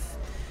kind of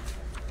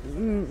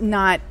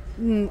not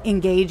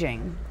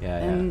engaging.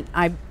 And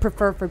I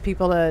prefer for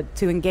people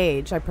to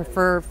engage. I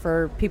prefer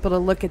for people to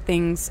look at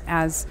things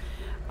as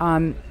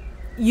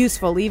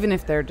useful, even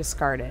if they're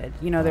discarded.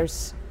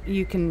 There's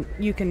you can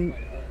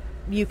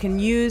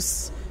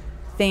use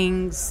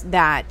things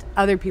that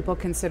other people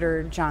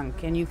consider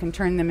junk, and you can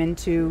turn them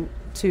into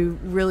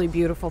really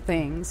beautiful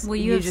things. Well,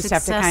 you just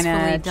have to kind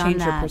of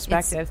change your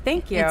perspective.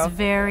 Thank you. It's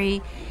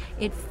very,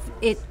 it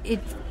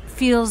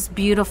feels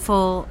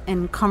beautiful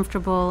and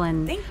comfortable,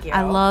 and Thank you.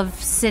 I love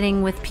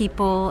sitting with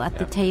people at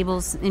the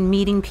tables and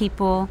meeting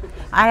people.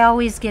 I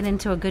always get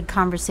into a good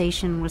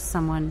conversation with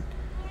someone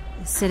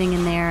sitting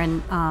in there,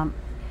 and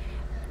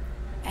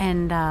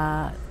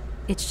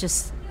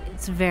it's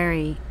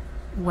very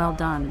well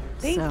done.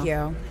 Thank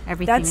you.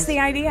 Everything That's is, the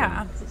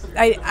idea.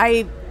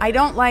 I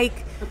don't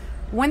like,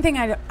 one thing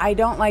I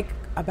don't like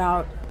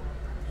about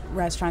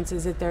restaurants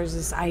is that there's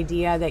this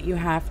idea that you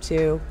have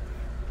to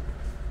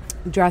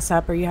dress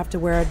up or you have to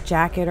wear a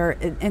jacket,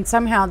 and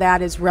somehow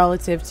that is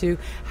relative to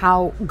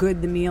how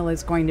good the meal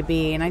is going to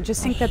be, and I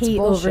just think that's hate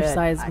bullshit.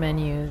 oversized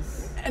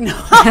menus.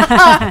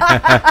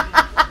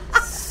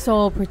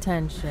 So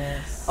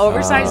pretentious.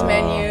 Oversized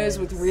menus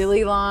with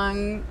really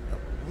long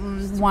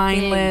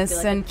wine lists,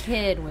 like and a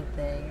kid with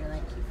it. You're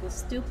like, you feel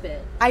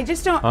stupid. I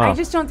just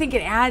don't think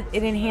it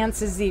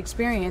enhances the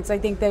experience. I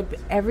think that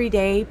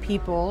everyday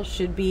people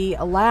should be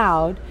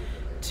allowed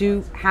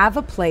to have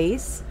a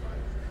place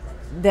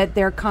that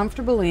they're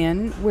comfortable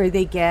in, where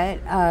they get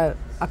a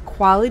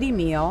quality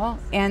meal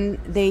and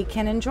they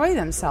can enjoy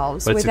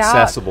themselves. But it's without,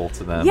 accessible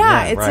to them.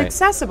 Yeah, it's right.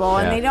 accessible,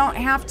 and Yeah. they don't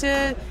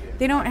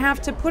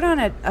have to put on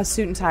a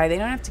suit and tie. They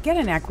don't have to get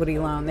an equity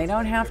loan. They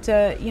don't have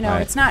to,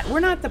 Right. we're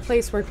not the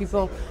place where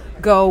people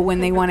go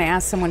when they want to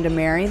ask someone to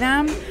marry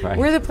them. Right.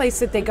 We're the place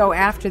that they go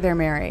after they're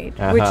married,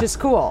 Uh-huh. which is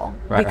cool.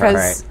 Right,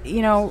 because,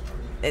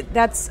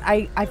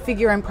 I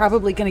figure I'm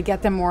probably going to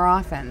get them more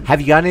often. Have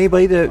you gotten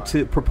anybody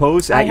to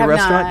propose I at your have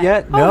restaurant not.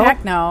 yet? Oh, No?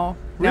 heck no.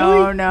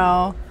 Really?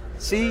 No.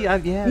 See,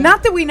 yeah.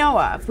 Not that we know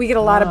of. We get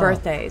a lot of Oh.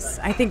 birthdays.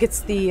 I think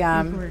it's the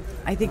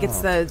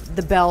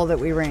the bell that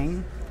we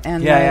ring,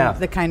 and Yeah.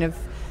 the kind of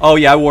Oh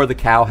yeah, I wore the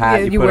cow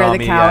hat. You put wear on the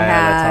me. cow Yeah,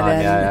 hat,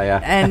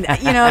 that time. and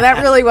you know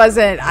that really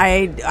wasn't.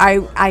 I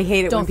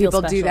hate it Don't when feel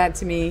people do special. that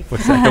to me.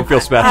 What's that? Don't feel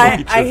special. I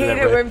You chose hate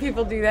it right. when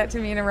people do that to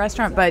me in a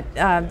restaurant, but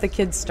the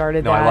kids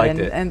started No, that, I liked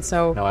it. and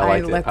so No, I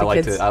liked let it. the I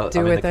liked kids it. do I'm with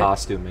in the it.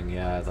 costuming.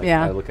 Yeah,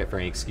 Yeah. I look at for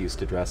any excuse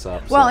to dress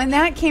up. Well, so. and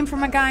that came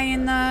from a guy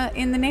in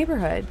the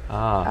neighborhood.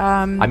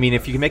 I mean,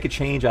 if you can make a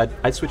change,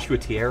 I'd switch to a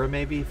tiara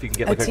maybe. If you can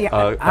get like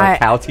a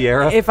cow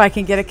tiara. If I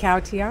can get a cow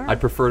tiara, I'd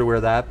prefer to wear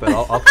that, but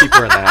I'll keep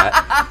wearing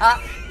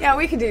that. yeah,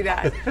 we could do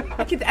that.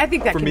 I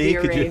think that For could me, be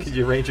arranged. could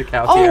you arrange a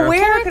cow Oh, tiara? where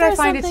Can I could I throw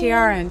find a something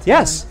tiara in? in town?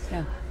 Yes.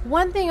 Yeah.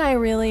 One thing I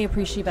really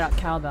appreciate about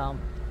Cowbell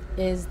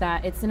is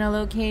that it's in a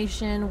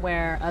location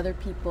where other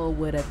people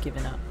would have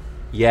given up.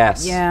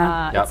 Yes.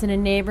 Yeah. Yep. It's in a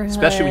neighborhood,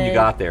 Especially when you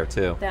got there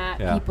too. that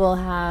Yeah. people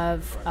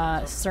have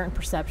certain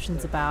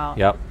perceptions about.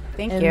 Yep.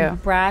 Thank and you.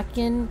 Brack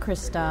and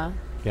Krista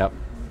Yep.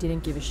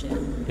 didn't give a shit.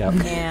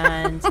 Yep.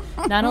 And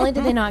not only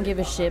did they not give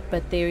a shit,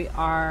 but they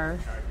are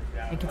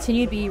and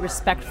continue to be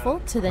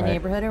respectful to the Right.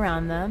 neighborhood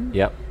around them.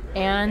 Yep.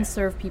 And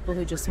serve people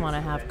who just want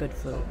to have good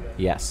food.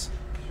 Yes.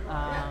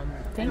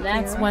 And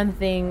that's one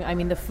thing. I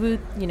mean, the food,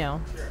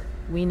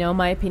 we know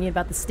my opinion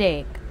about the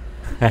steak.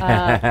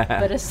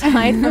 But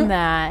aside from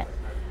that,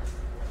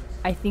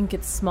 I think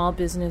it's small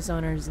business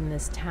owners in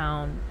this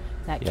town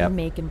that can Yep.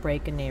 make and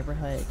break a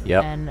neighborhood.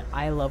 Yep. And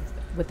I love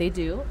what they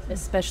do,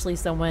 especially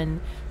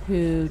someone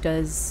who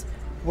does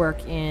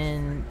work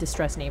in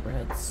distressed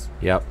neighborhoods.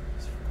 Yep.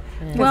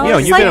 And Well, You know,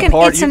 it's you've been like a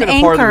part- it's you've an been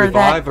a part of the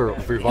anchor that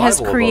revival has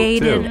of Oak,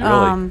 created. too,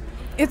 really.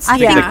 It's I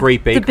Think think of the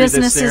great bakery the that's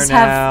businesses there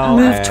now, have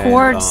moved and,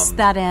 towards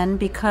that end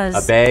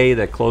because A Bay,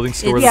 the clothing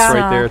store It's, that's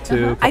right uh, there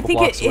too. A I couple think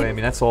blocks it- away. I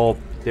mean, that's all.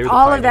 They were the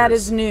all of that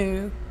pioneers. is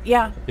new.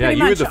 Yeah. Yeah, pretty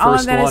you were much the all of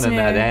first that is one in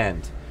that new.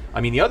 end.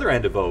 I mean, the other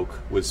end of Oak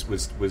was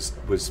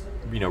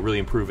really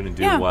improving and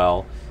doing Yeah.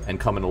 well and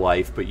coming to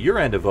life. But your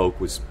end of Oak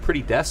was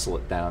pretty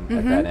desolate down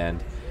at that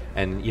end.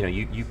 And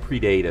you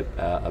predate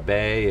a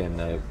Bay and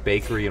a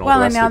bakery and all Well,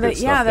 the and rest now of the good that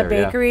stuff the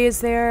there. bakery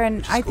is there, and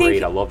Which is I great.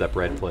 think I love that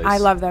bread place. I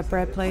love that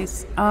bread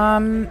place.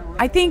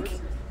 I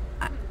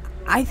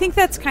think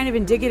that's kind of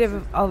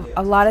indicative of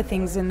a lot of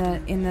things in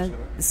the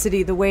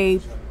city. The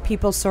way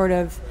people sort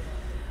of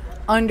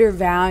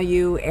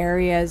undervalue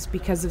areas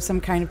because of some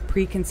kind of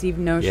preconceived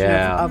notion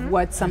Yeah. of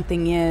what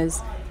something is.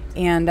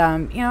 And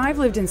I've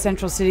lived in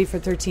Central City for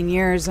 13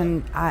 years,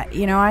 and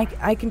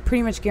I can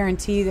pretty much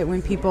guarantee that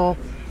when people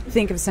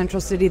think of Central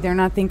City, they're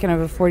not thinking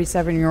of a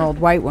 47-year-old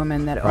white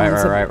woman that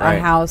owns a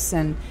house,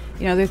 and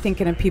they're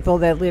thinking of people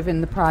that live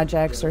in the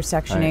projects or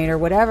Section 8 or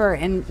whatever,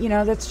 and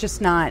that's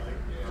just not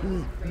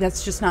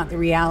the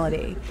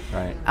reality.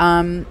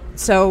 Right.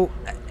 So,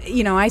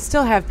 I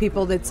still have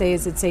people that say,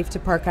 is it safe to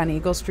park on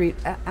Eagle Street?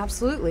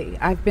 Absolutely.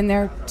 I've been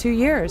there 2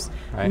 years.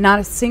 Right. Not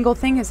a single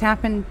thing has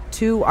happened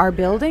to our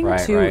building,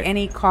 to Right.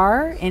 any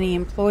car, any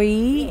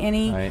employee,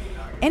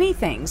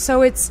 anything.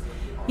 So it's,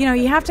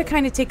 you have to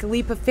kind of take a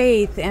leap of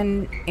faith,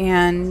 and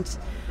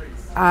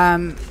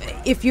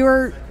if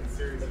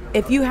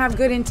you have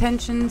good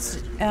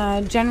intentions,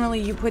 generally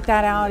you put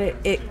that out,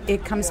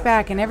 it comes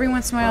back, and every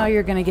once in a while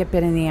you're going to get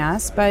bit in the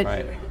ass, but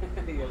Right.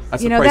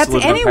 That's the price that's of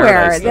living in anywhere.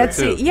 paradise, though, That's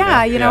too.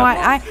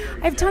 I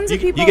have tons of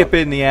people. You get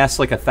bit in the ass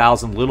like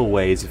 1,000 little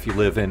ways if you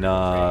live in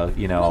Well,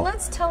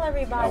 let's tell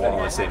everybody I don't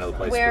wanna say another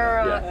place,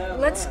 where. but, yeah.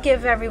 Let's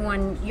give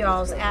everyone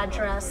y'all's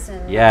address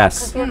and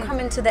Yes. because we're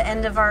coming to the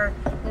end of our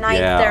night.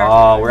 Yeah. They're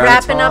Oh, we're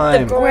out of wrapping up the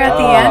time. grill. We're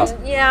at the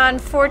end? Yeah,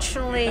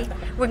 unfortunately,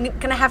 we're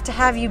gonna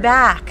have you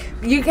back.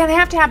 You're gonna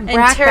have to have Brack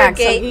back so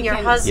Interrogate he your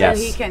can, husband.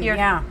 Yes. he can, Your-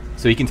 yeah,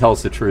 so you can tell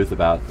us the truth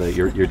about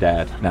your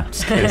dad. No,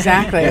 just kidding.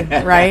 exactly,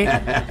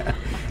 right?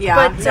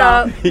 Yeah,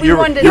 But we You were-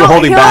 wanted. you were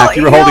holding back.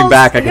 You were holding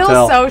back, I could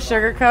tell. He'll so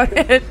sugarcoat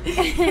it.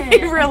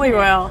 He really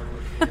will.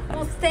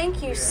 Well,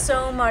 thank you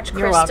so much,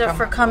 You're Krista, welcome.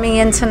 for coming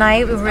in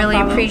tonight. We really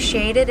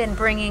appreciate it, and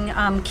bringing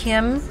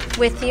Kim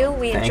with you.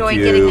 We Thank enjoyed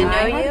you. getting to know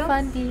I you. had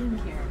fun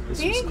being here.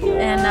 This was cool.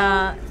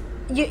 And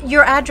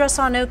your address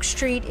on Oak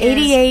Street is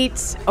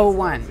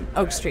 8801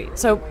 Oak Street.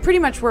 So pretty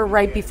much we're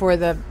right before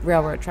the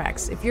railroad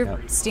tracks. If you're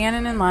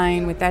standing in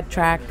line with that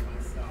track,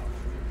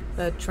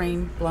 the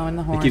train blowing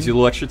the horn. It gives you a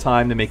little extra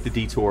time to make the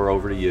detour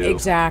over to you.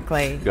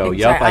 Exactly. Go,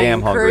 yep, I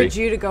am hungry. encourage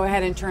you to go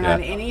ahead and turn Yeah.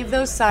 on any of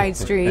those side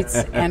streets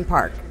and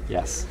park.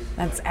 Yes.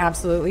 That's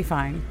absolutely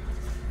fine.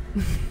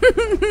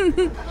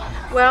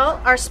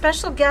 Well, our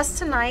special guest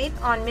tonight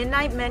on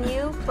Midnight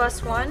Menu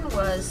Plus One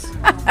was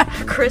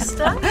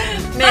Krista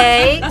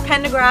May,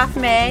 Pendergraft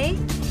May,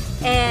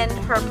 and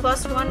her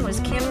plus one was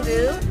Kim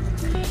Gu.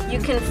 You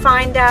can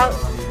find out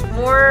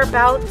more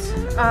about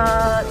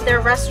their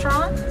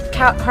restaurant,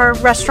 her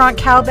restaurant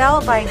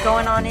Cowbell, by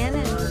going on in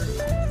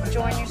and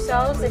enjoying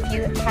yourselves if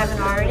you haven't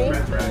already.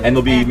 And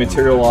there'll be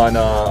material on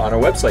our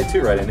website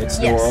too, right? And it's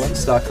Yes.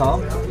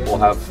 neworleans.com. We'll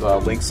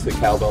have links to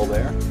Cowbell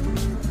there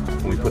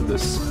when we put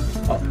this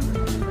up.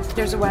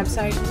 There's a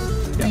website.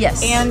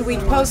 Yes. And we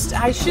post,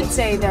 I should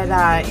say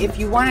that if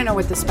you want to know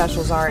what the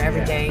specials are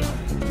every day,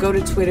 go to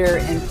Twitter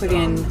and put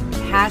in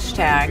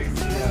hashtag,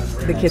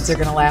 the kids are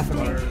going to laugh at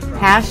me,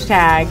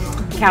 hashtag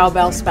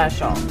Cowbell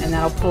Special, and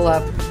that'll pull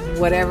up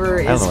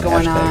whatever don't is know what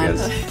going hashtag on.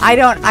 is. I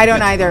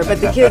don't either. But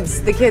the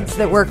kids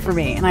that work for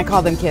me, and I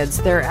call them kids,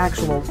 they're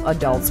actual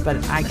adults, but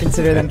I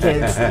consider them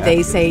kids.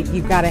 They say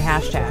you've got a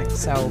hashtag.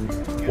 So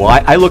Well,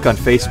 I look on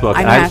Facebook,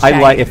 and I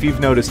hashtagging. like. If you've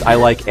noticed, I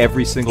like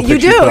every single You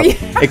picture do,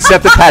 put up,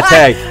 except the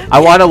pate. I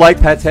want to like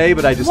pate,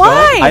 but I just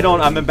Why? don't. I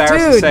don't. I'm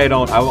embarrassed to Dude. say I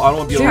don't. I don't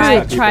want to be Dude.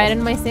 around Try it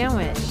in my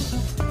sandwich.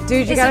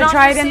 dude, you Is got it to on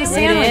try the it in the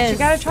sandwich? sandwich. It You is.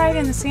 got to try it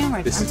in the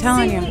sandwich. This I'm is-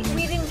 telling See, you.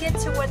 we didn't get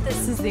to what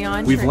This is the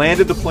entree. We've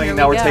landed the plane. Here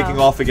Now we we're go. taking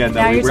off again.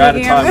 Now you're We're out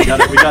of taking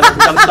time. off. We got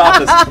to stop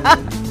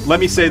this. Let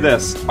me say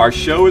this. Our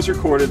show is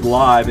recorded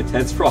live at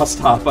Ted's Frost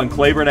Stop on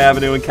Claiborne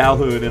Avenue in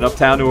Calhoun in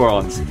Uptown New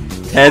Orleans.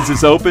 Ted's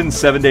is open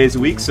 7 days a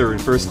week, serving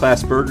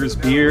first-class burgers,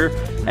 beer,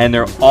 and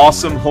their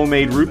awesome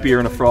homemade root beer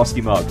in a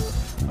frosty mug.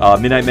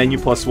 Midnight Menu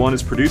Plus One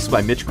is produced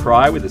by Mitch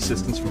Cry with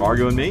assistance from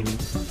Margo and me.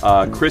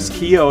 Chris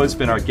Keogh has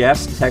been our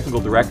guest technical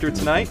director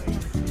tonight.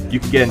 You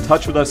can get in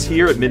touch with us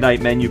here at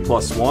Midnight Menu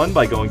Plus One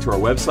by going to our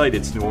website,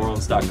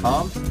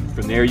 itsneworleans.com.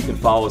 From there, you can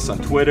follow us on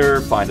Twitter,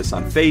 find us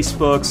on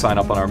Facebook, sign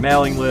up on our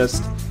mailing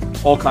list,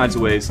 all kinds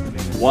of ways.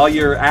 While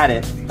you're at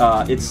it,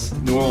 it's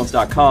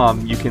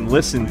neworleans.com. You can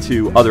listen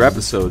to other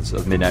episodes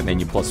of Midnight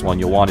Menu Plus One.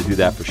 You'll want to do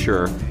that for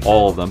sure,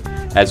 all of them,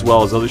 as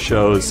well as other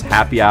shows,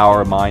 Happy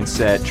Hour,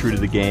 Mindset, True to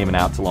the Game, and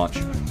Out to Lunch.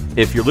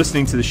 If you're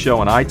listening to the show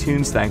on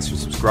iTunes, thanks for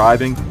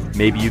subscribing.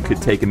 Maybe you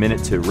could take a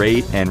minute to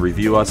rate and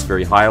review us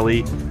very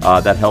highly.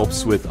 That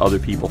helps with other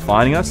people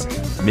finding us.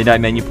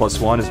 Midnight Menu Plus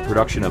One is a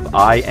production of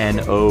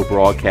INO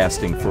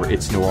Broadcasting for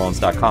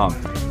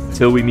itsneworleans.com.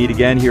 Till we meet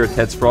again here at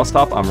Ted's Frost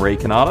Stop, I'm Ray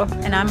Canada.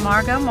 And I'm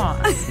Margo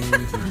Moss.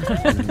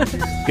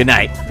 Good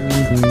night.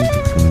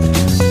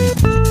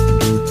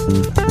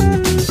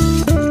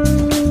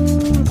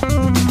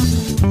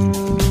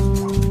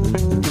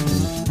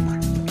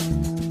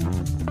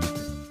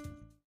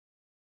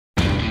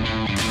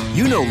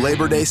 You know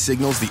Labor Day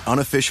signals the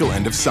unofficial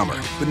end of summer,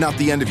 but not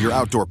the end of your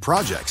outdoor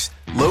projects.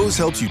 Lowe's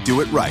helps you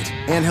do it right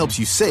and helps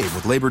you save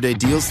with Labor Day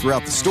deals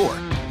throughout the store.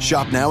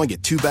 Shop now and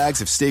get 2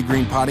 bags of Stay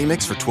Green Potty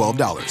Mix for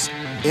 $12.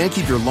 And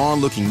keep your lawn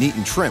looking neat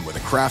and trim with a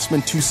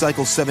Craftsman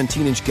 2-cycle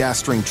 17-inch gas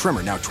string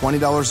trimmer, now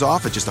 $20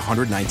 off at just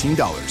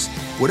 $119.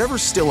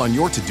 Whatever's still on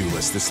your to-do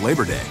list this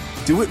Labor Day,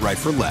 do it right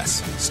for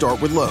less.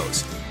 Start with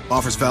Lowe's.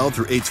 Offers valid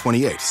through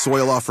 8/28.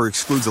 Soil offer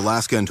excludes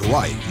Alaska and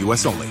Hawaii,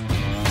 U.S. only.